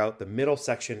moves throughout. The middle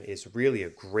section is really a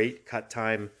great cut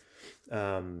time,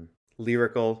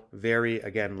 lyrical, very,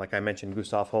 again, like I mentioned,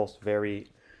 Gustav Holst,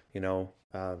 very,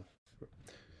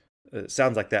 it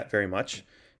sounds like that very much.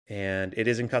 And it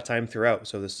is in cut time throughout.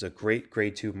 So this is a great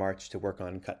grade 2 march to work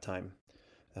on cut time.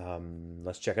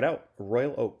 Let's check it out.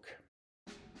 Royal Oak.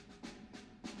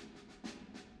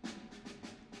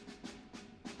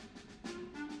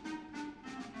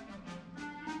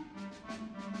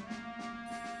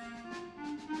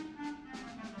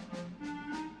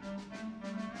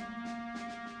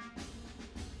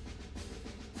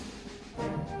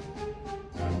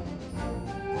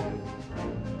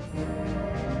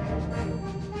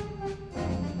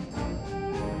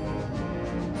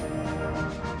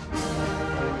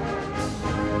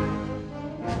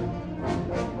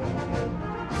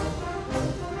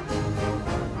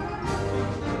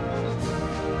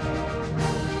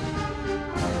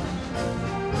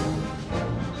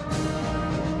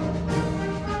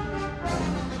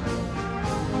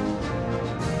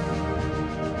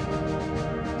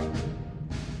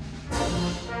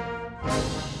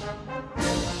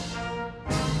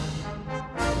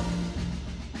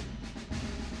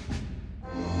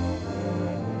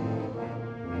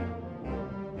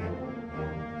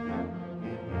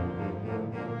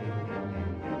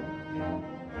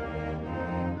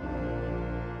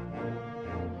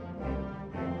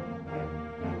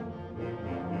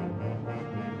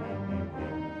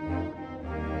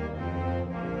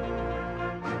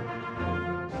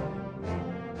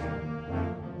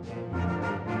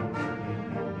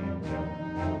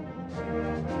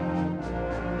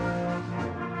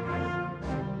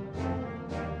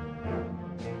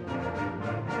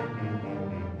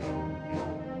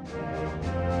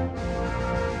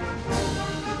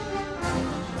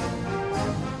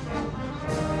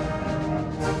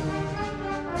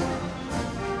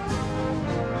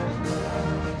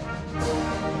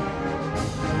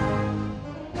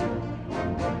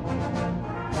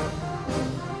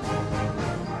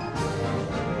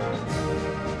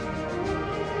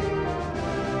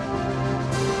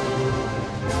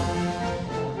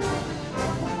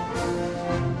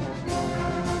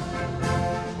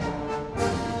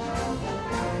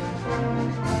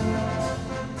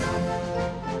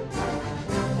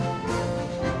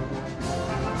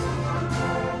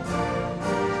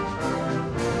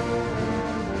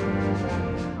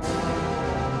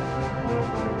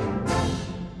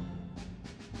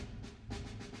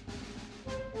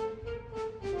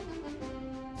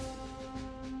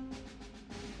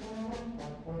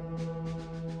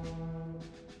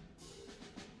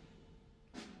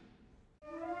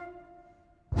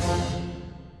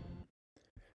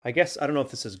 I guess I don't know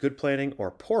if this is good planning or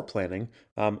poor planning.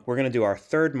 We're going to do our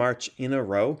third march in a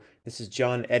row. This is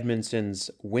John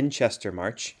Edmondson's Winchester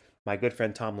March. My good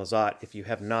friend Tom Lazat, if you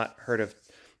have not heard of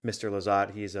Mr.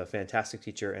 Lazat, he's a fantastic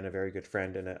teacher and a very good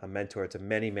friend and a mentor to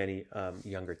many, many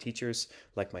younger teachers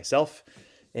like myself.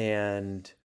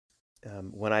 And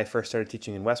when I first started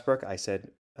teaching in Westbrook, I said,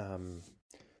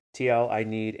 TL, I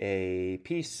need a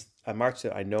piece, a march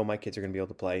that I know my kids are going to be able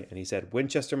to play. And he said,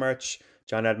 Winchester March,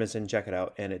 John Edmondson, check it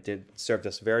out. And it did served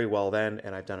us very well then,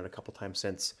 and I've done it a couple times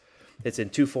since. It's in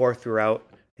 2/4 throughout,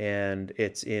 and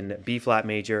it's in B flat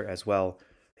major as well.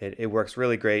 It works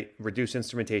really great. Reduced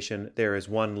instrumentation. There is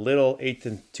one little 1/8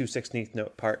 and 2/16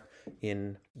 note part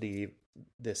in the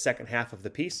second half of the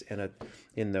piece, and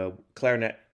in the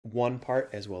clarinet one part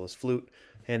as well as flute.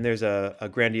 And there's a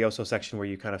grandioso section where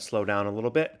you kind of slow down a little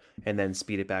bit and then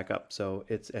speed it back up. So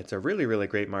it's a really, really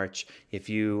great march. If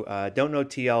you don't know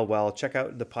TL well, check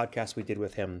out the podcast we did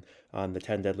with him on the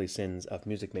 10 Deadly Sins of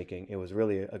Music Making. It was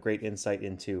really a great insight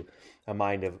into a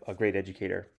mind of a great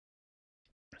educator.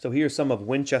 So here's some of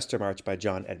Winchester March by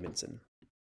John Edmondson.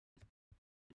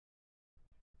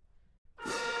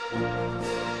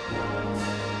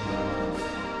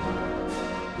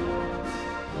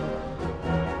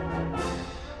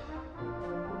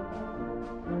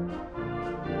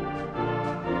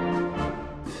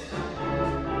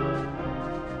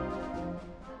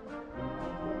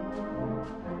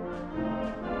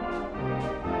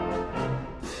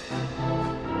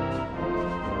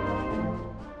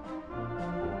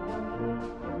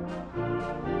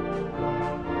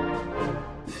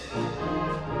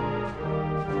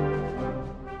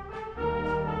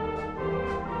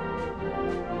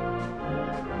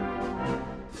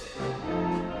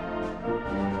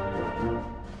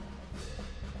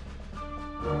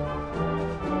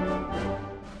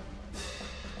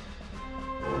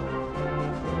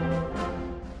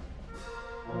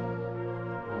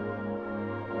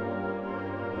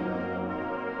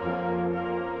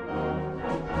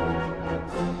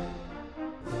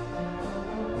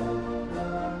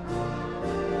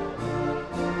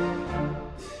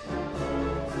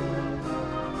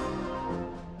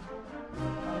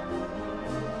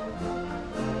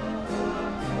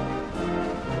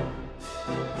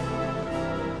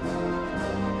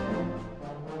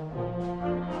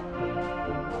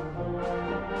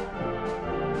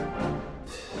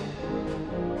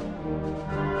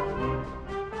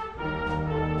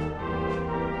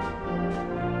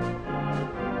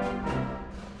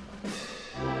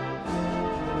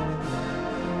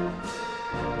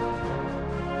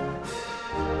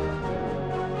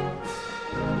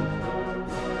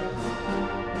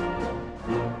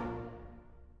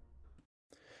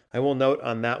 I will note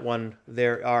on that one,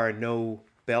 there are no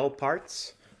bell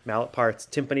parts, mallet parts,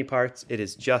 timpani parts. It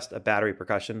is just a battery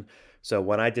percussion. So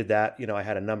when I did that, I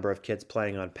had a number of kids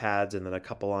playing on pads and then a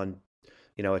couple on,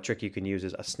 a trick you can use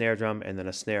is a snare drum and then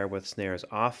a snare with snares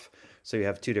off. So you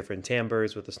have two different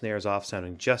timbres with the snares off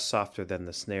sounding just softer than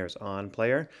the snares on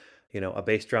player. A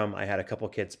bass drum, I had a couple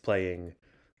kids playing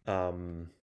the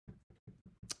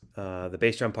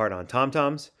bass drum part on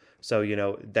tom-toms. So,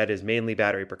 that is mainly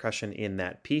battery percussion in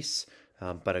that piece,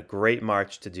 but a great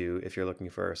march to do if you're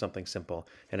looking for something simple.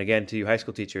 And again, to you high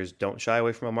school teachers, don't shy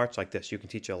away from a march like this. You can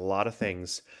teach a lot of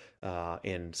things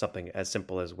in something as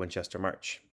simple as Winchester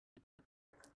March.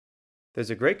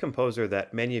 There's a great composer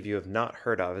that many of you have not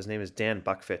heard of. His name is Dan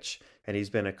Buckfitch, and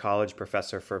he's been a college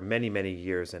professor for many, many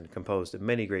years and composed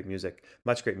many great music,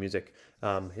 much great music.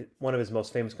 One of his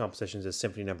most famous compositions is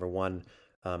Symphony No. 1,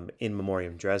 In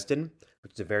Memoriam Dresden,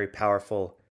 which is a very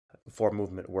powerful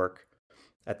 4-movement work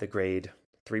at the grade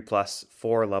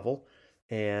 3+4 level.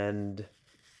 And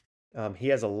he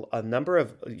has a number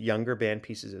of younger band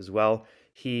pieces as well.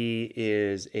 He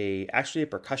is actually a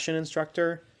percussion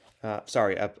instructor,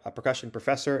 a percussion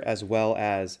professor, as well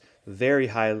as very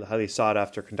highly sought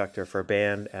after conductor for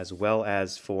band as well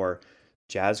as for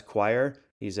jazz choir.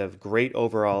 He's a great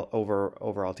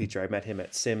overall teacher. I met him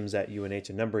at Sims at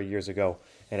UNH a number of years ago,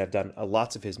 and I've done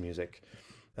lots of his music.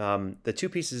 The two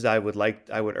pieces I would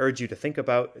urge you to think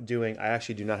about doing. I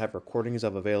actually do not have recordings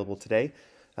of available today,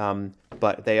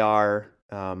 but they are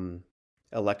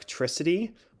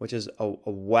Electricity, which is a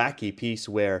wacky piece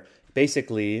where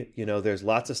basically there's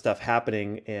lots of stuff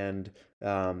happening, and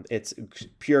it's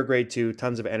pure grade 2,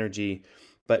 tons of energy.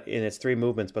 But in its 3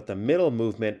 movements, but the middle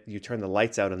movement, you turn the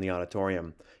lights out in the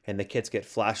auditorium and the kids get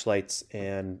flashlights,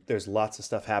 and there's lots of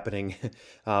stuff happening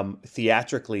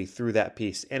theatrically through that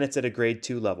piece. And it's at a grade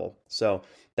 2 level. So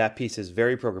that piece is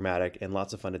very programmatic and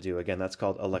lots of fun to do. Again, that's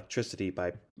called Electricity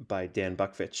by Dan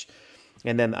Buckfitch.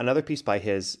 And then another piece by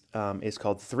his is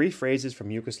called Three Phrases from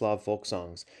Yugoslav Folk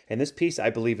Songs. And this piece, I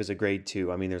believe, is a grade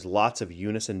 2. I mean, there's lots of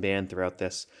unison band throughout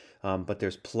this, but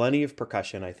there's plenty of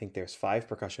percussion. I think there's 5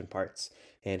 percussion parts.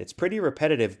 And it's pretty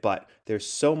repetitive, but there's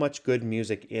so much good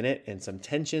music in it and some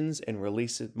tensions and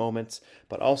release moments,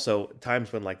 but also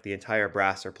times when like the entire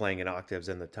brass are playing in octaves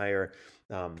and the entire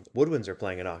woodwinds are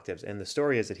playing in octaves. And the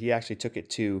story is that he actually took it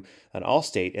to an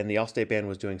All-State, and the All-State band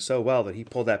was doing so well that he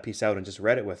pulled that piece out and just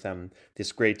read it with them,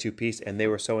 this grade 2 piece, and they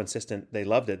were so insistent, they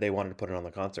loved it, they wanted to put it on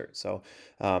the concert. So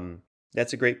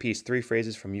that's a great piece, Three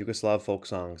Phrases from Yugoslav Folk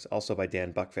Songs, also by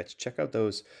Dan Buckfitch. Check out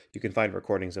those. You can find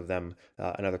recordings of them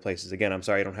in other places. Again, I'm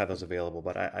sorry I don't have those available,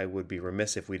 but I would be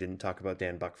remiss if we didn't talk about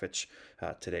Dan Buckfitch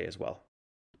today as well.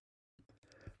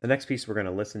 The next piece we're going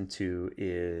to listen to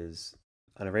is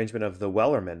an arrangement of The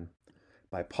Wellerman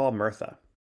by Paul Murtha.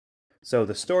 So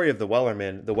the story of the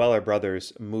Wellerman, the Weller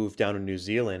brothers moved down to New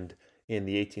Zealand in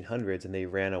the 1800s, and they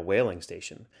ran a whaling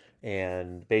station.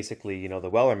 And basically,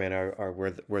 the Wellermen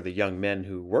were the young men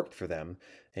who worked for them,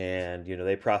 and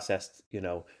they processed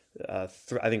I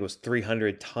think it was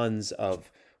 300 tons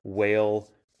of whale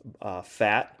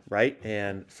fat, right,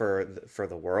 and for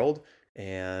the world.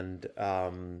 And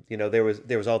there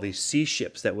was all these sea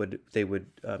ships that would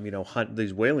hunt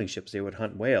these whaling ships. They would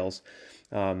hunt whales,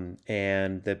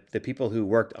 and the people who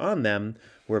worked on them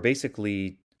were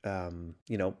basically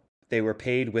they were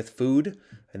paid with food,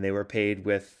 and they were paid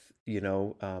with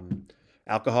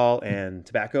alcohol and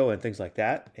tobacco and things like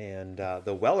that. And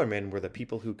the Wellermen were the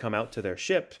people who come out to their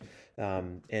ship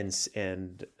and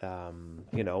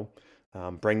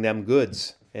bring them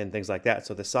goods and things like that.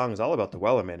 So the song is all about the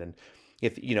Wellermen. And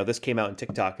if this came out in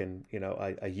TikTok and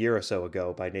a year or so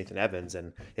ago by Nathan Evans,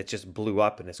 and it just blew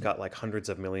up, and it's got like hundreds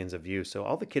of millions of views. So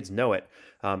all the kids know it.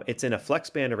 It's in a flex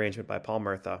band arrangement by Paul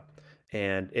Murtha,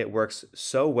 and it works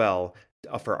so well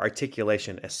for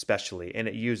articulation especially. And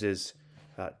it uses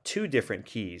 2 different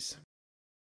keys.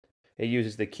 It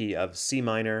uses the key of C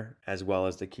minor as well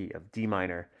as the key of D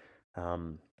minor,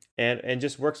 and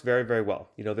just works very, very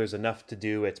well. There's enough to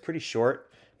do. It's pretty short.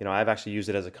 I've actually used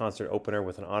it as a concert opener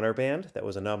with an honor band that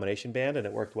was a nomination band, and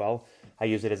it worked well. I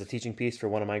used it as a teaching piece for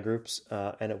one of my groups,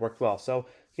 and it worked well. So,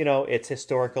 it's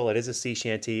historical. It is a sea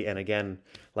shanty, and again,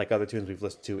 like other tunes we've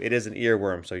listened to, it is an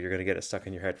earworm, so you're going to get it stuck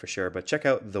in your head for sure. But check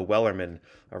out The Wellerman,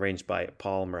 arranged by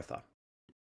Paul Murtha.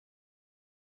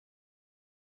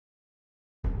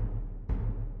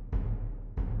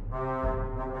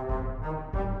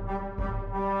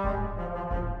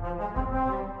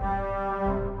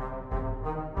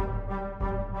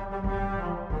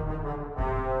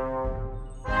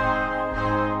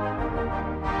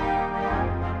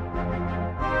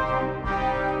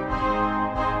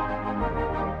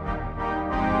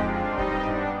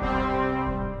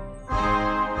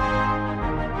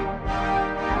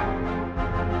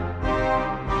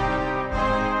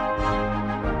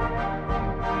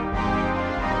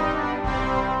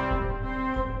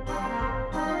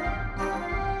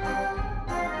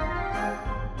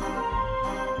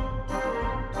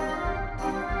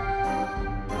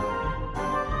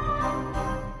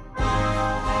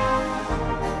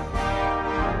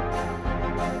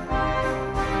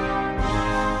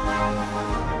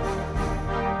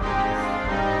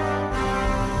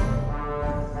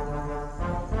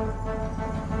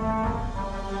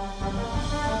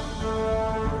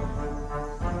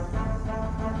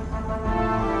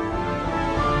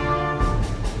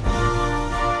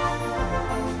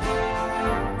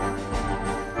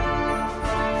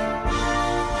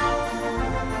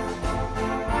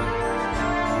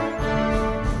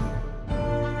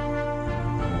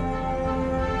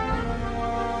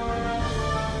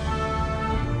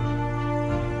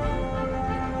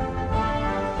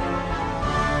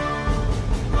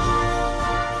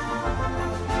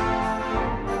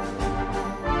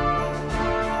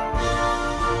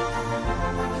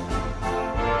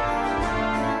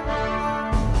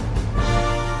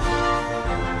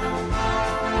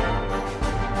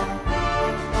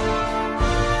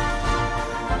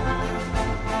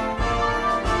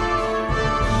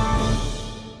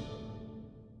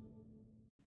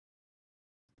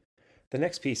 The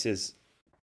next piece is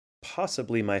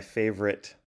possibly my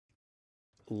favorite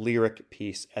lyric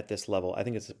piece at this level. I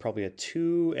think it's probably a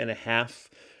 2.5.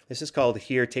 This is called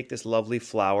Here, Take This Lovely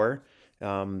Flower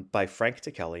by Frank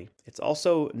Tikelli. It's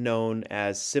also known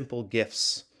as Simple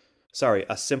Gifts. Sorry,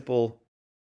 a simple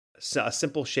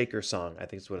shaker song, I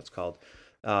think is what it's called.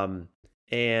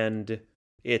 And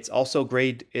it's also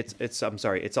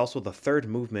it's also the third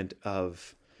movement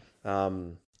of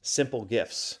Simple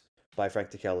Gifts by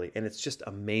Frank DeKelly, and it's just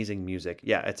amazing music.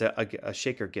 Yeah, it's a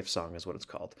shaker gift song is what it's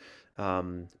called.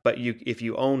 But if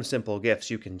you own Simple Gifts,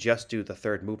 you can just do the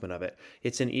third movement of it.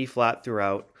 It's in E flat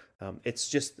throughout. It's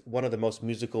just one of the most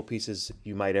musical pieces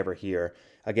you might ever hear.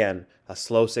 Again, a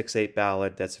slow 6/8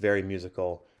 ballad that's very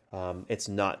musical. It's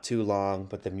not too long,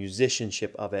 but the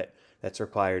musicianship of it that's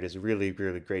required is really,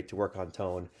 really great to work on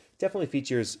tone. Definitely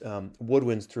features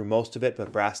woodwinds through most of it,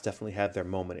 but brass definitely have their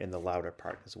moment in the louder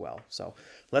part as well. So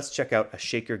let's check out a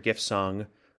shaker gift song,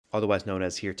 otherwise known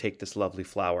as Here, Take This Lovely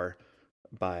Flower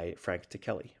by Frank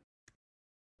DeKelly.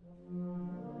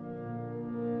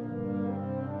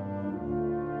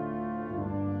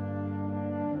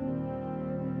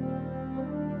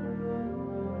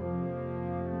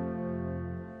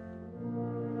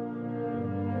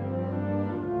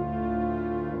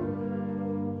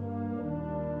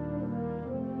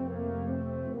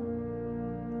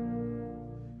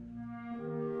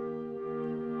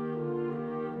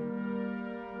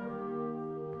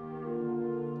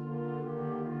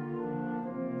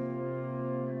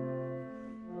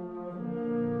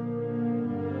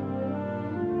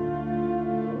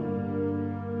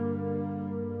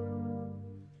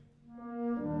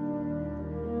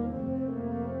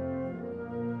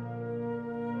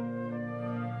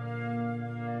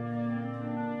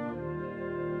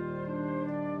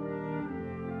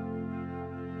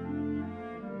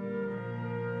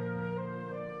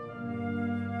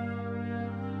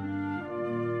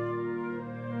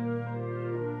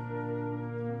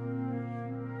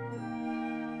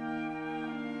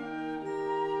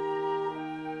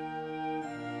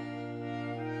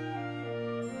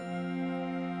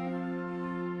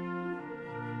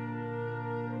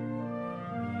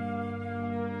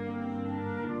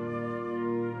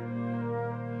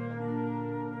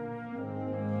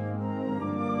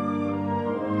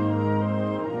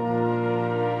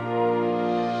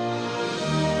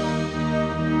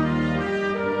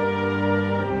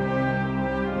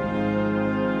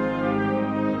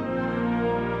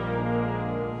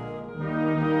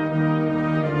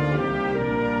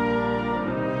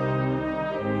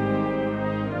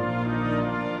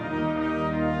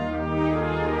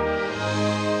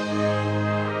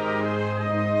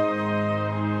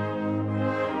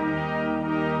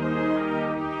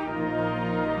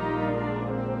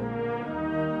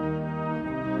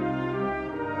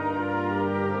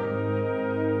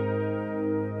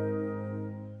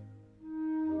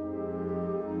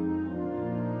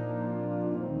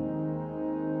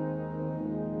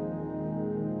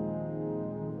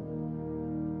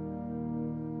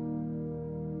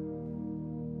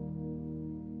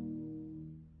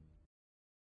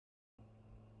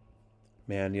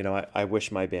 Man, I wish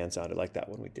my band sounded like that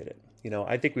when we did it.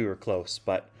 I think we were close,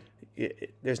 but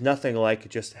there's nothing like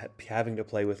just having to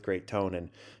play with great tone.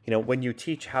 And, when you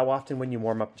teach, how often when you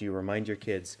warm up do you remind your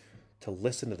kids to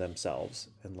listen to themselves?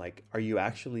 And, like, are you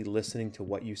actually listening to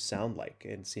what you sound like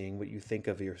and seeing what you think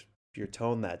of your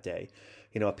tone that day?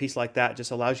 A piece like that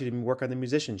just allows you to work on the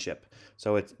musicianship.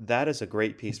 So that is a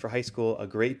great piece for high school, a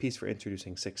great piece for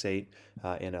introducing 6/8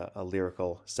 in a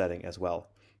lyrical setting as well.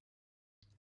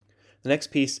 The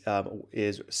next piece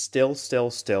is Still,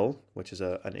 Still, Still, which is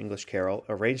an English carol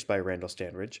arranged by Randall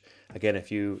Standridge. Again,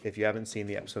 if you haven't seen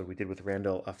the episode we did with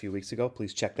Randall a few weeks ago,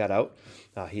 please check that out.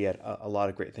 He had a lot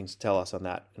of great things to tell us on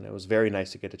that, and it was very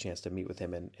nice to get a chance to meet with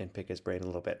him and pick his brain a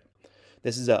little bit.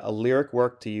 This is a lyric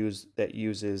work to use that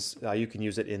uses you can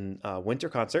use it in winter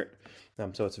concert,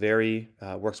 so it's very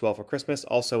works well for Christmas.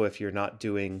 Also, if you're not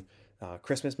doing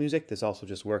Christmas music, this also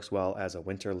just works well as a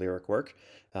winter lyric work.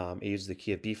 It uses the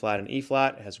key of B flat and E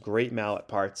flat. It has great mallet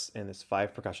parts, and there's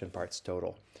 5 percussion parts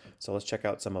total. So let's check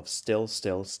out some of Still,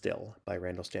 Still, Still by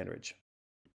Randall Standridge.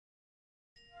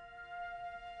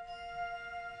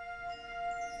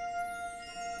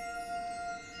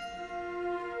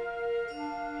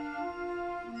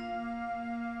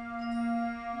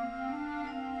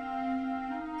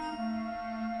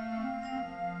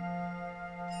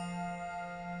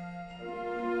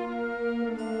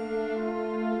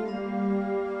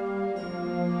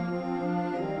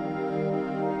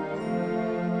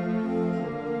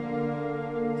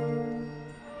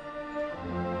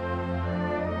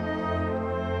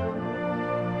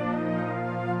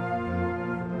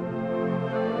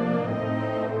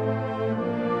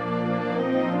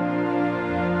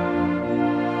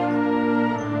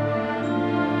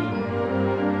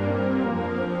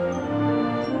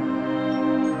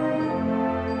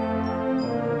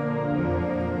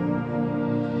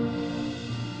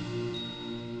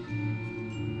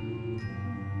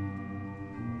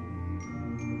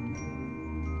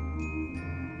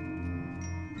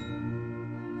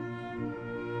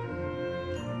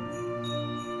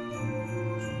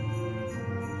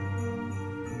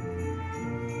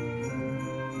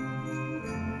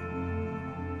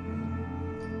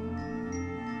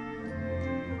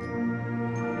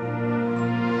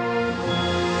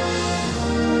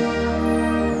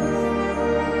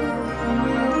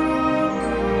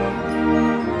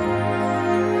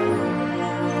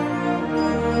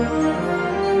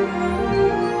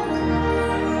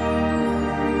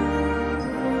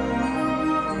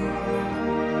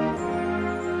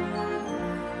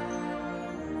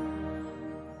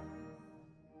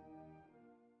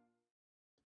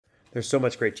 There's so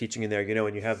much great teaching in there.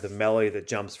 When you have the melody that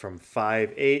jumps from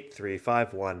 5/8,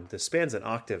 3/5/1, this spans an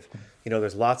octave.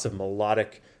 There's lots of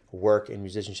melodic work and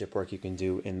musicianship work you can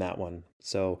do in that one.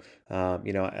 So,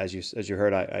 as you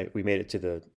heard, we made it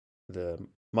to the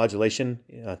modulation,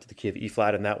 to the key of E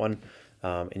flat in that one,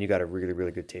 and you got a really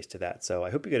really good taste to that. So I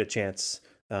hope you get a chance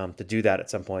to do that at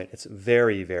some point. It's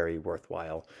very very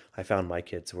worthwhile. I found my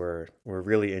kids were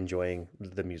really enjoying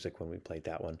the music when we played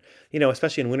that one.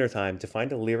 Especially in wintertime, to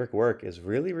find a lyric work is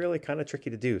really really kind of tricky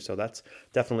to do. So that's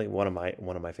definitely one of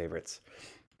my favorites.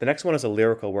 The next one is a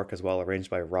lyrical work as well, arranged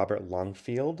by Robert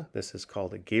Longfield. This is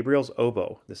called Gabriel's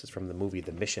Oboe. This is from the movie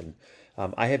The Mission.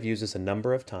 I have used this a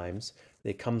number of times.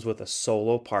 It comes with a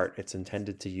solo part. It's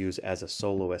intended to use as a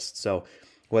soloist. So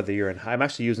whether I'm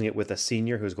actually using it with a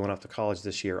senior who's going off to college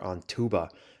this year on tuba,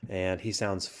 and he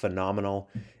sounds phenomenal.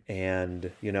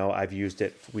 And we've used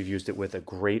it with a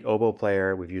great oboe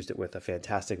player. We've used it with a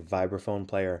fantastic vibraphone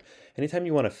player. Anytime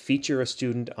you want to feature a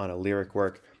student on a lyric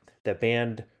work, the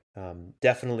band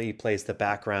definitely plays the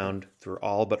background through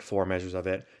all but four measures of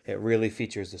it. It really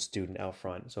features the student out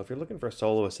front. So if you're looking for a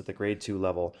soloist at the grade 2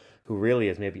 level who really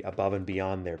is maybe above and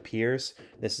beyond their peers,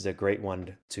 this is a great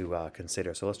one to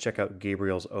consider. So let's check out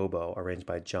Gabriel's Oboe, arranged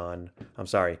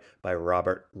by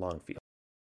Robert Longfield.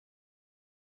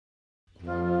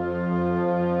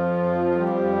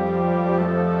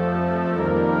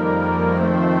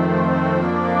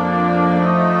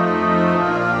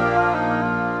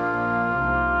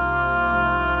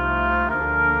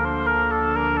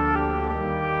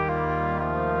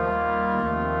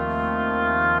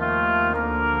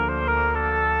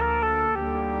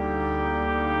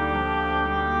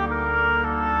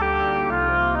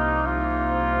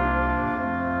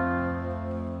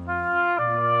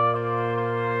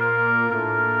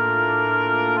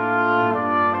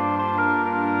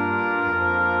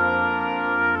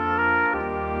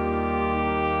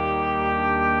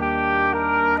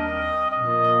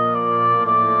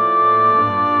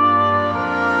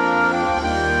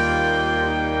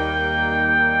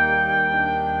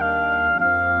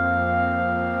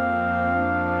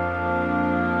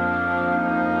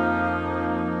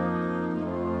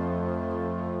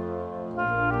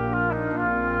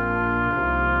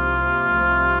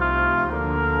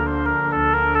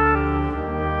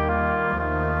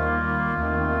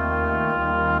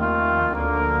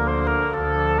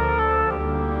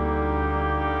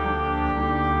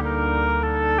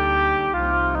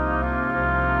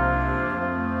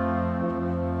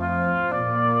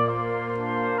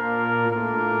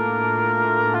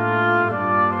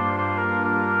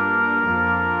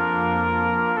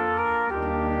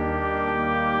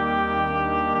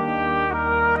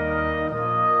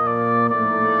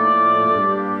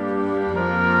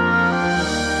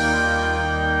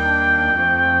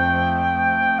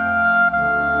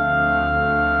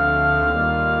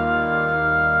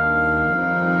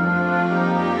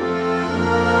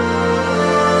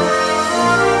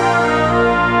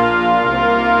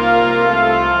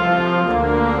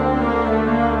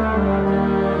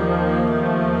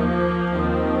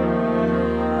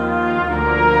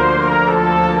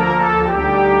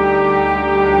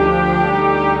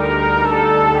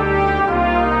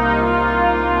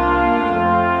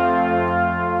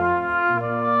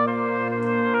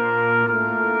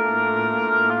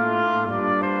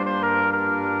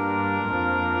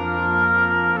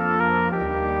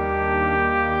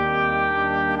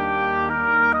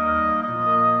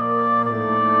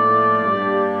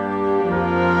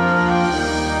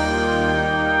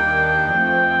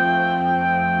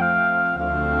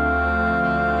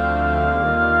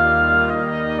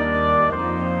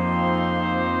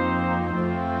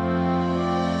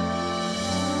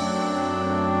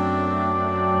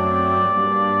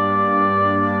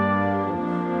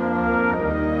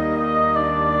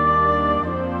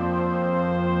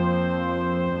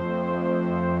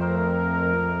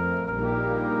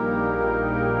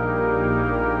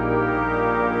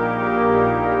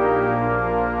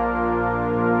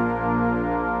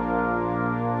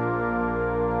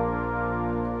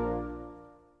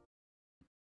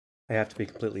 I have to be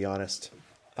completely honest.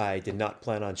 I did not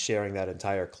plan on sharing that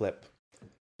entire clip,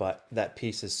 but that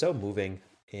piece is so moving,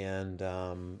 and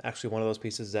actually one of those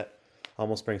pieces that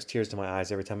almost brings tears to my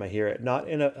eyes every time I hear it. Not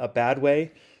in a bad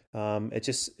way.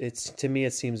 It's to me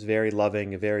it seems very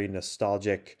loving, very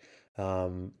nostalgic,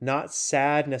 not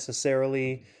sad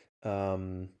necessarily.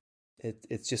 Um,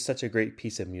 it's just such a great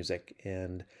piece of music,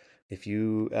 and if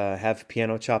you have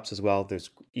piano chops as well, there's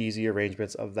easy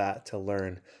arrangements of that to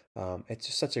learn. It's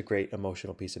just such a great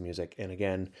emotional piece of music. And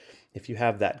again, if you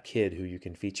have that kid who you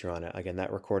can feature on it, again,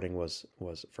 that recording was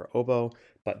for oboe,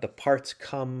 but the parts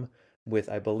come. with,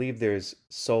 I believe there's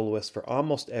soloists for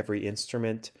almost every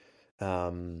instrument.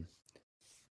 Um,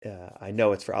 I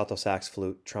know it's for alto sax,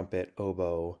 flute, trumpet,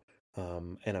 oboe,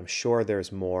 and I'm sure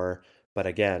there's more. But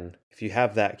again, if you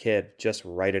have that kid, just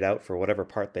write it out for whatever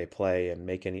part they play and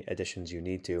make any additions you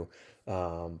need to.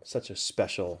 Such a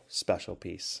special, special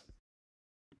piece.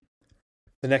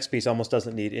 The next piece almost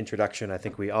doesn't need introduction. I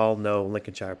think we all know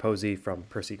Lincolnshire Posy from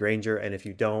Percy Granger, and if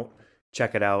you don't,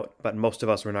 check it out. But most of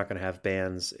us, we're not going to have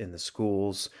bands in the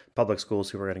schools, public schools,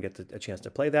 who are going to get a chance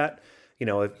to play that.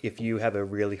 If you have a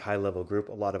really high level group,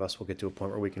 a lot of us will get to a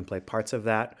point where we can play parts of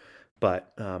that.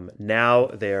 But now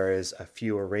there is a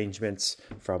few arrangements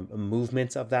from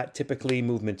movements of that. Typically,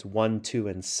 movements 1, 2,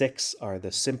 and 6 are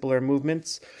the simpler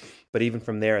movements. But even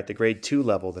from there, at the grade 2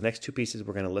 level, the next two pieces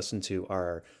we're going to listen to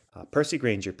are Percy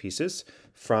Granger pieces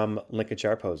from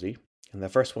Lincolnshire Posy. And the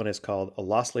first one is called A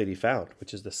Lost Lady Found,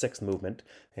 which is the 6th movement.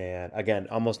 And again,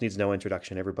 almost needs no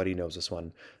introduction. Everybody knows this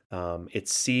one.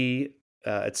 It's C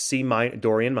minor,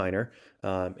 Dorian minor.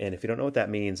 And if you don't know what that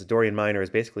means, Dorian minor is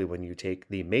basically when you take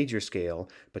the major scale,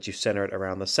 but you center it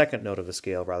around the second note of the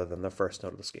scale rather than the first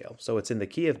note of the scale. So it's in the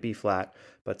key of B flat,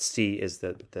 but C is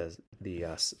the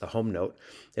home note.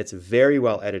 It's very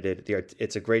well edited.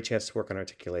 It's a great chance to work on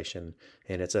articulation,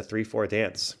 and it's a 3/4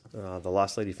 dance, The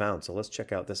Lost Lady Found. So let's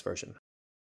check out this version.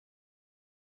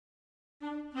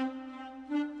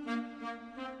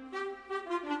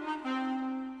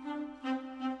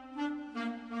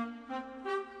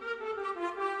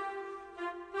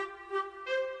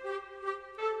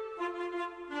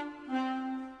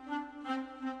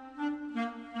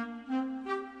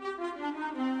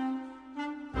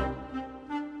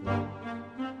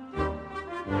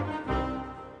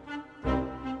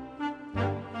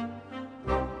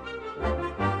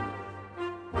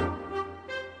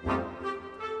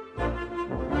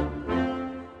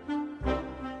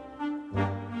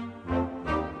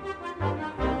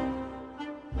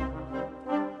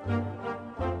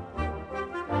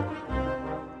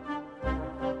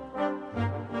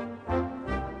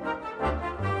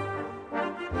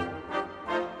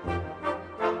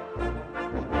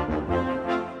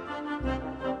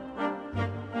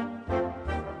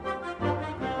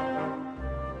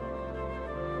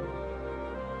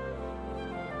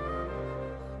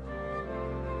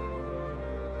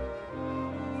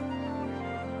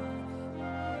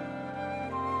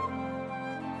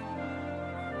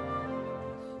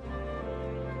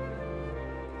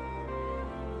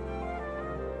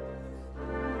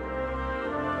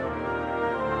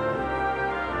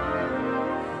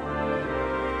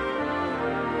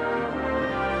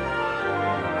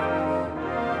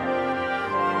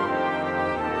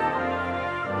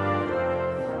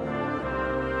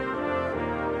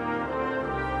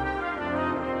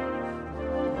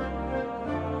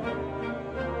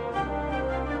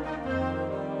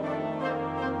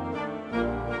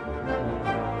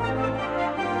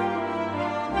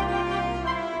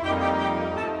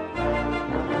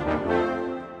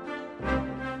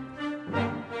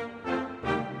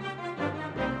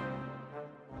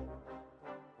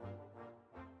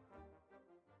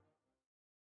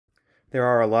 There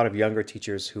are a lot of younger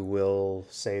teachers who will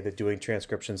say that doing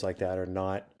transcriptions like that are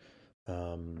not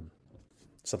um,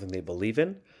 something they believe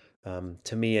in.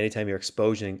 To me, anytime you're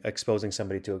exposing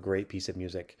somebody to a great piece of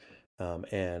music,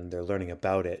 and they're learning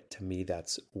about it, to me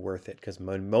that's worth it, because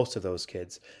most of those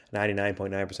kids,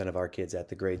 99.9% of our kids at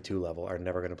the grade 2 level, are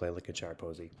never going to play Lincolnshire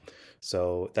Posy.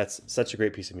 So that's such a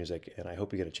great piece of music, and I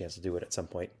hope you get a chance to do it at some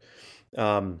point.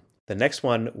 The next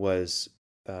one is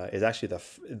actually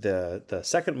the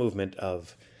second movement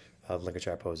of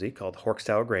Lincolnshire Posy, called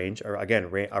Horkstower Grange, or again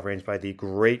arranged by the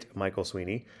great Michael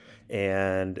Sweeney.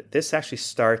 And this actually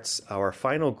starts our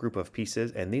final group of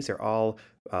pieces, and these are all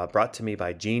brought to me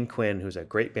by Gene Quinn, who's a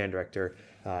great band director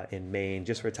in Maine,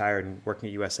 just retired and working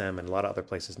at USM and a lot of other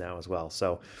places now as well.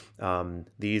 So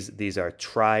these are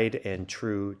tried and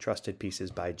true, trusted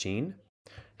pieces by Gene.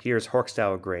 Here's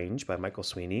Horkstower Grange by Michael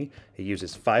Sweeney. He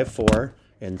uses 5/4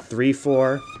 and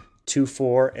 3/4,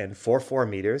 2/4, and 4/4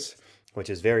 meters, which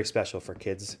is very special for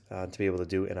kids to be able to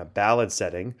do in a ballad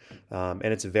setting, and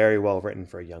it's very well written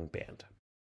for a young band.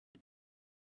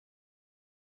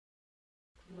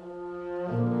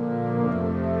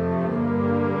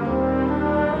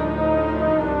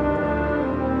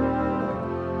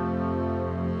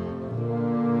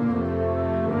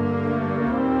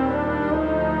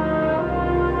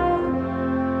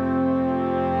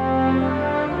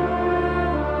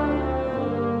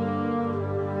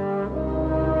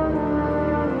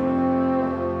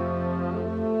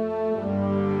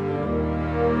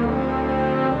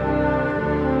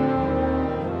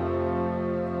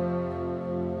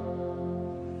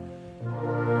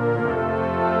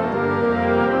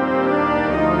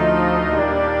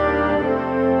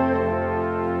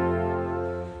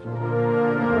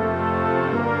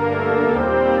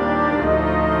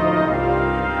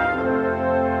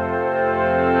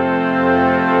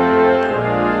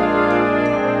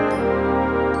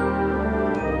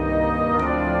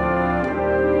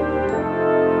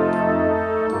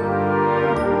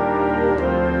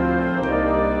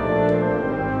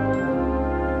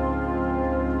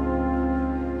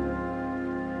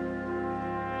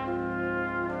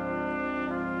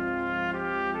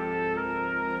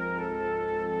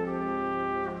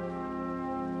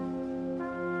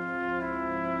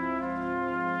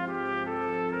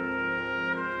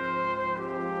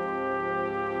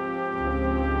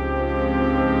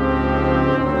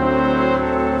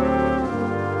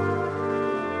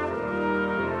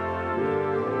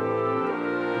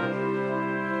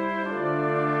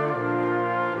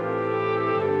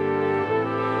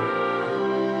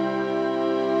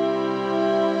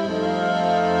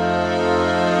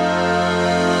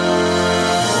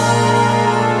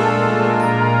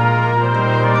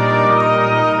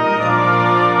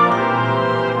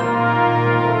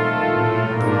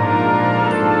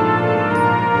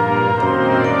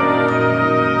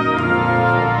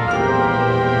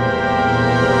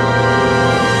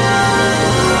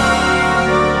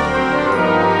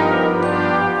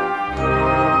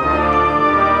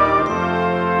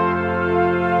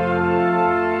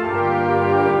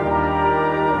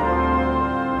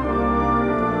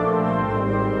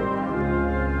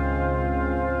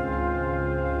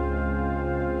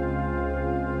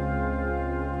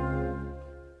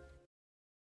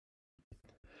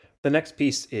 The next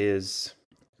piece is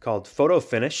called Photo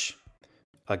Finish,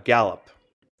 a Gallop.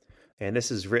 And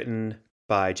this is written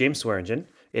by James Swearingen.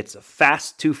 It's a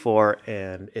fast 2/4,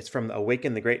 and it's from the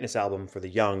Awaken the Greatness album for the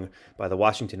Young by the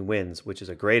Washington Winds, which is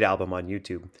a great album on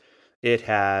YouTube. It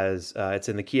has, it's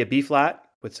in the key of B flat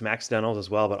with some accidentals as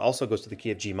well, but also goes to the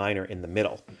key of G minor in the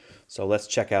middle. So let's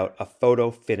check out a Photo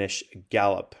Finish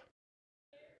Gallop.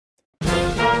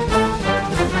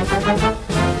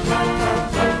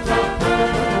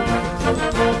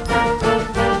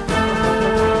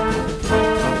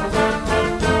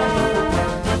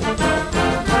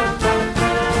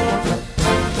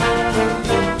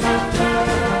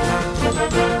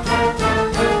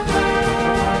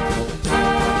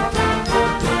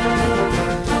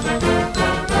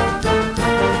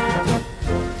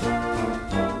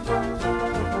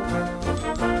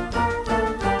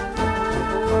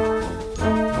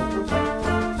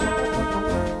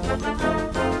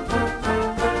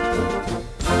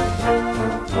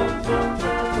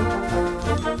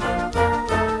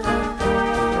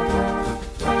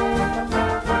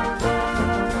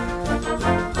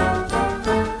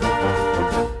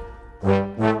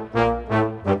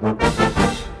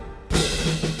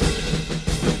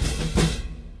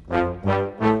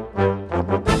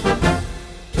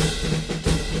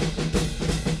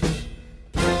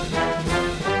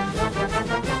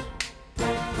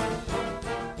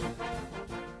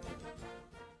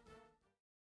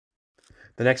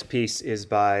 The next piece is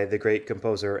by the great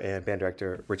composer and band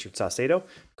director Richard Saucedo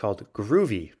called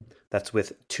Groovy. That's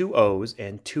with 2 O's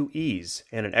and 2 E's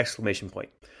and an exclamation point.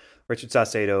 Richard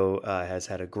Saucedo has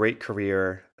had a great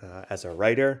career as a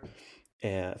writer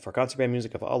for concert band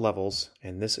music of all levels,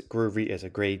 and this Groovy is a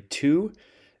grade 2,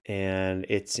 and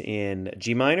it's in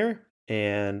G minor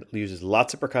and uses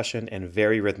lots of percussion and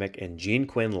very rhythmic, and Gene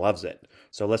Quinn loves it.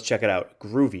 So let's check it out.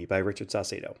 Groovy by Richard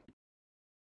Saucedo.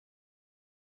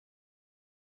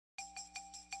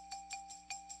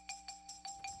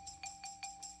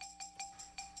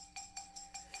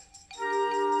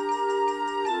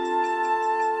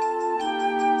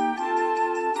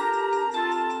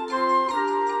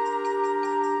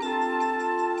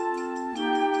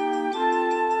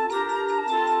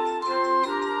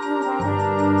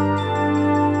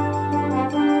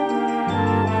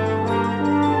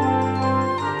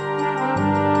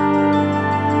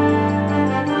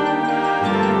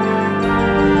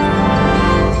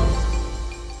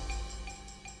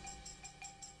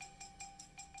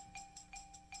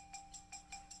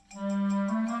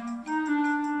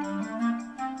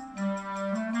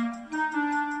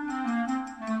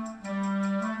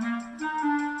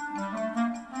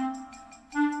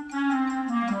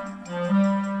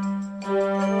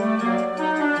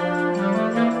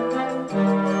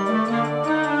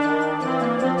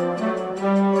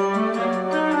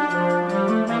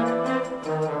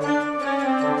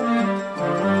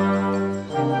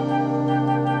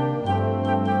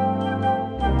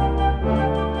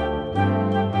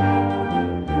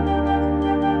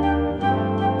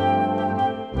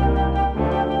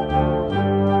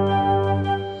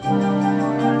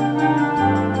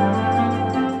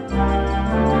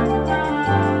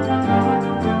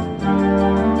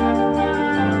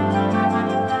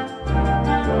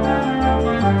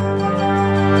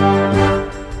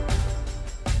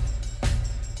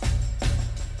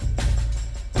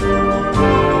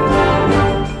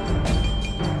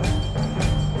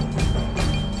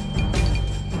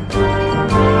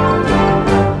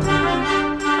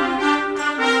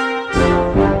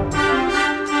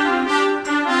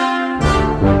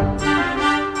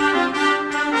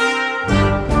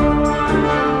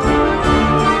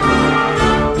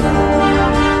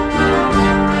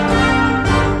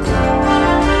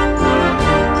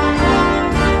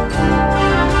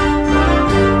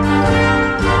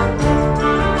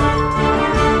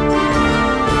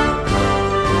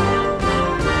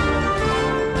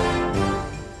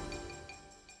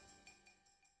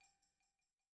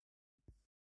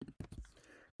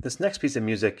 This next piece of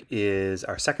music is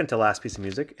our second to last piece of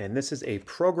music, and this is a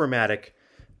programmatic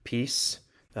piece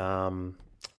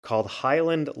called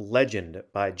Highland Legend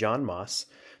by John Moss.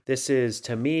 This is,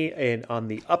 to me, on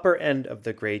the upper end of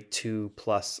the grade 2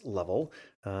 plus level,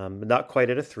 not quite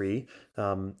at a 3.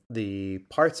 The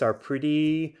parts are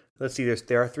pretty, let's see,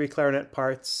 there are 3 clarinet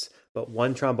parts, but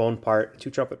 1 trombone part,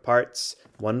 2 trumpet parts,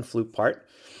 1 flute part.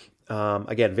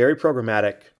 Again, very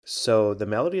programmatic, so the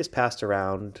melody is passed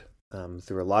around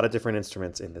through a lot of different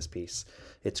instruments in this piece.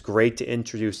 It's great to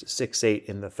introduce 6/8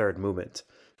 in the third movement.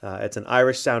 It's an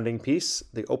Irish sounding piece.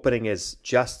 The opening is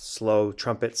just slow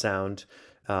trumpet sound,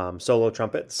 solo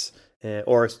trumpets,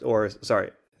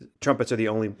 trumpets are the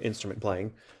only instrument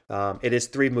playing. It is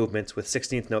 3 movements with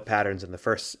 16th note patterns in the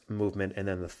first movement, and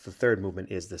then the third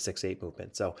movement is the 6/8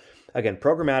 movement. So again,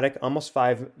 programmatic, almost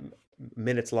 5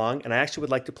 minutes long, and I actually would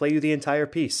like to play you the entire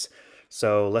piece.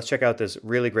 So let's check out this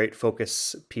really great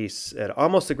focus piece at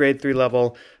almost a grade 3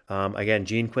 level. Again,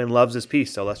 Gene Quinn loves this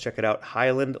piece, so let's check it out.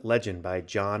 Highland Legend by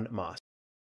John Moss.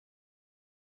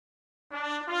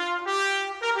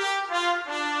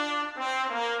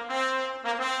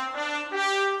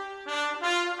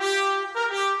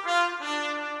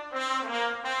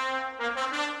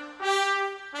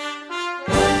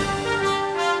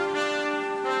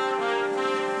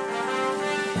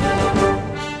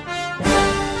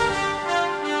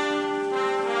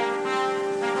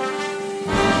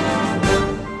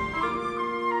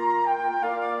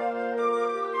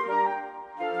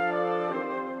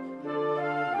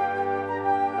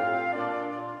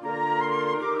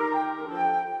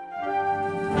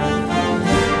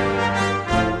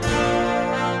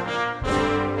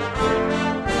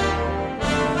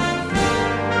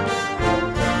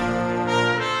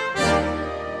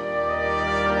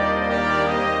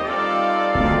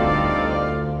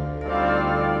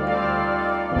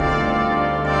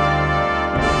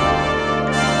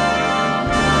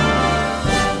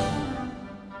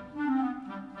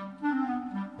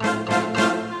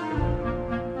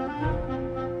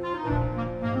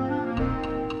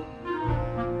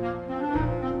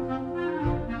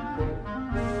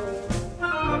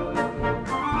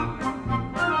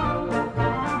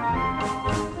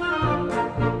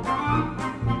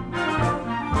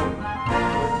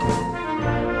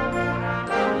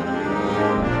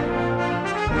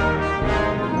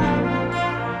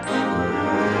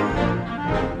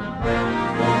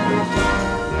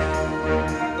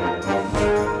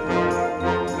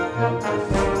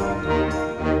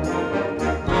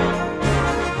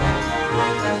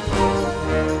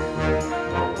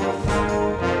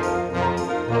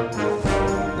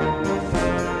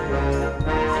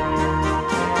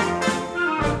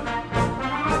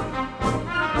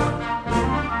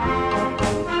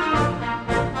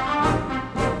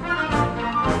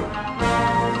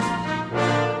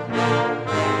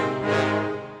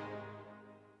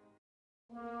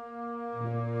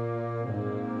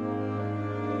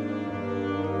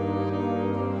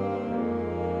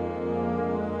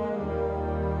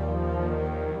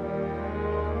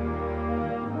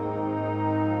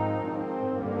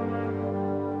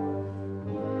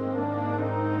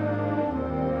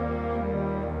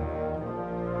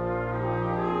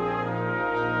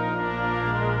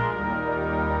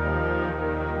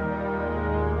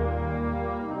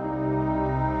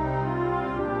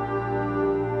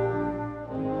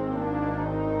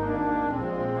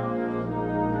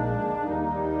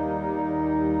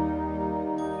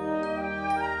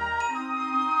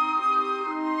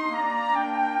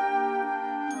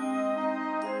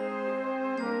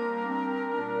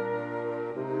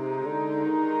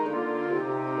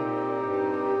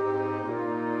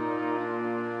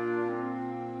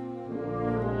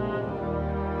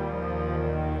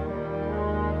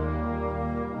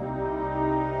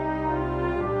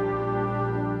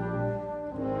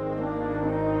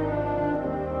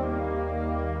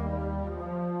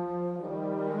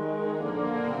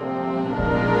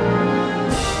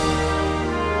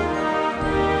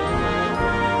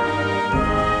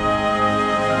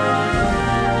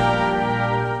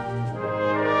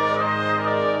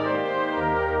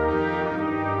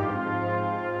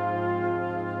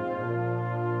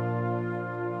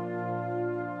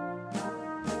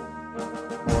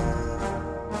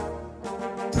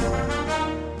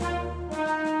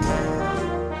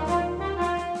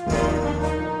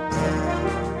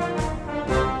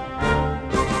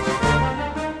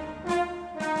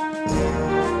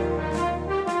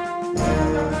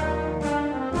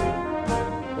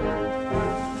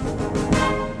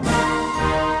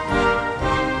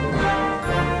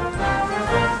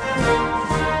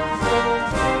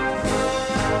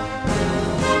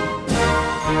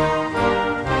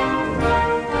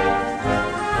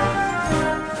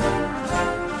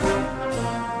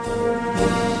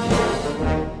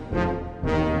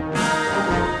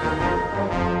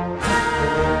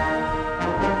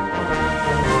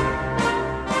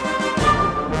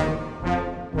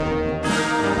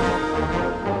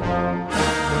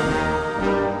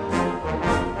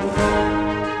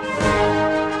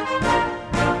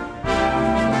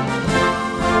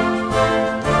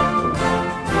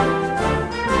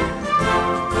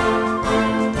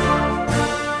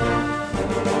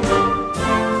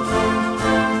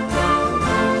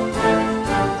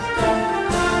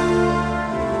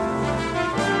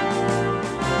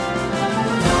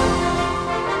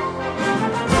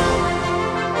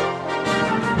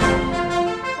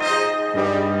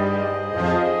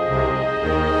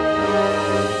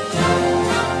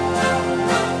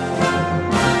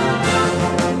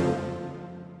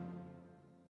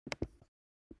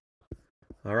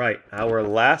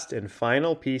 last and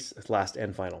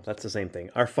final, that's the same thing.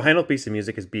 Our final piece of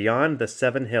music is Beyond the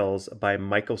Seven Hills by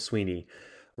Michael Sweeney.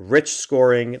 Rich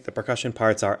scoring, the percussion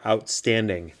parts are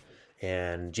outstanding.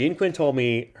 And Jean Quinn told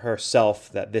me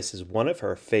herself that this is one of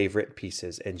her favorite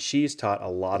pieces, and she's taught a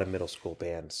lot of middle school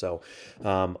bands. So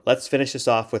let's finish this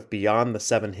off with Beyond the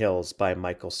Seven Hills by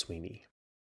Michael Sweeney.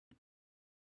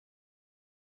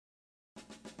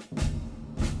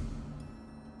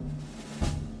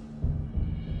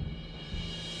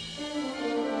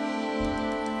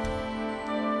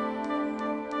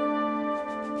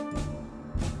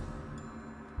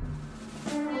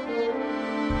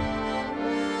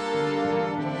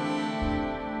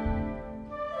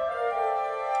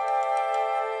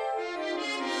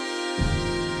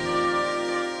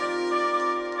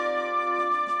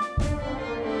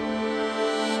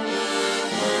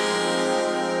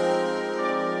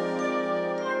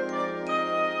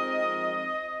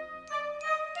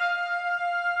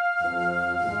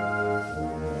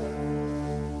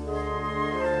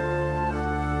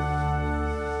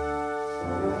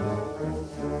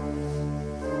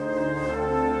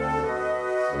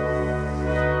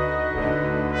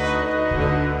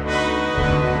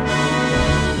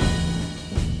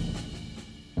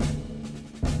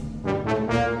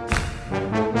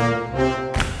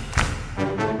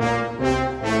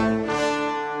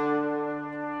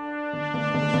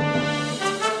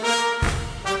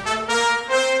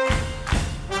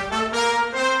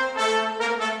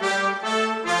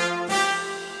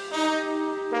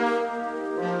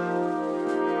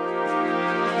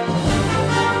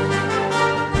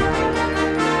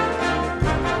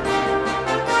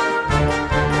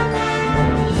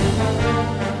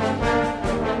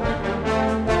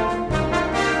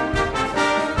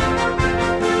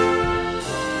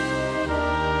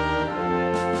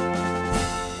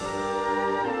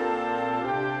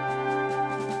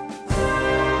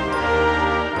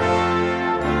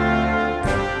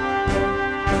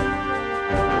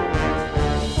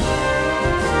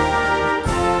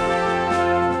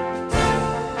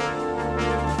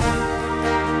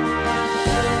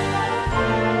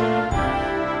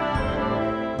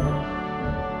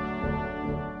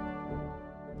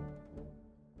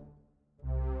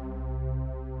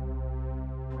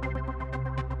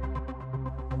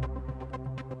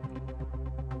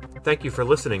 Thank you for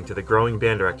listening to the Growing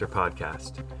Band Director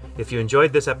podcast. If you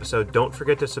enjoyed this episode, don't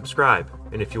forget to subscribe.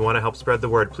 And if you want to help spread the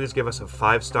word, please give us a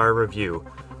 5-star review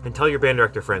and tell your band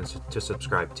director friends to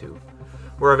subscribe too.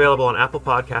 We're available on Apple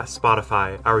Podcasts,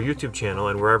 Spotify, our YouTube channel,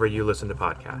 and wherever you listen to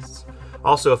podcasts.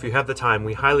 Also, if you have the time,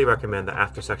 we highly recommend the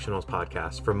After Sectionals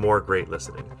podcast for more great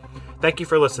listening. Thank you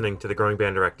for listening to the Growing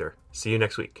Band Director. See you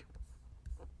next week.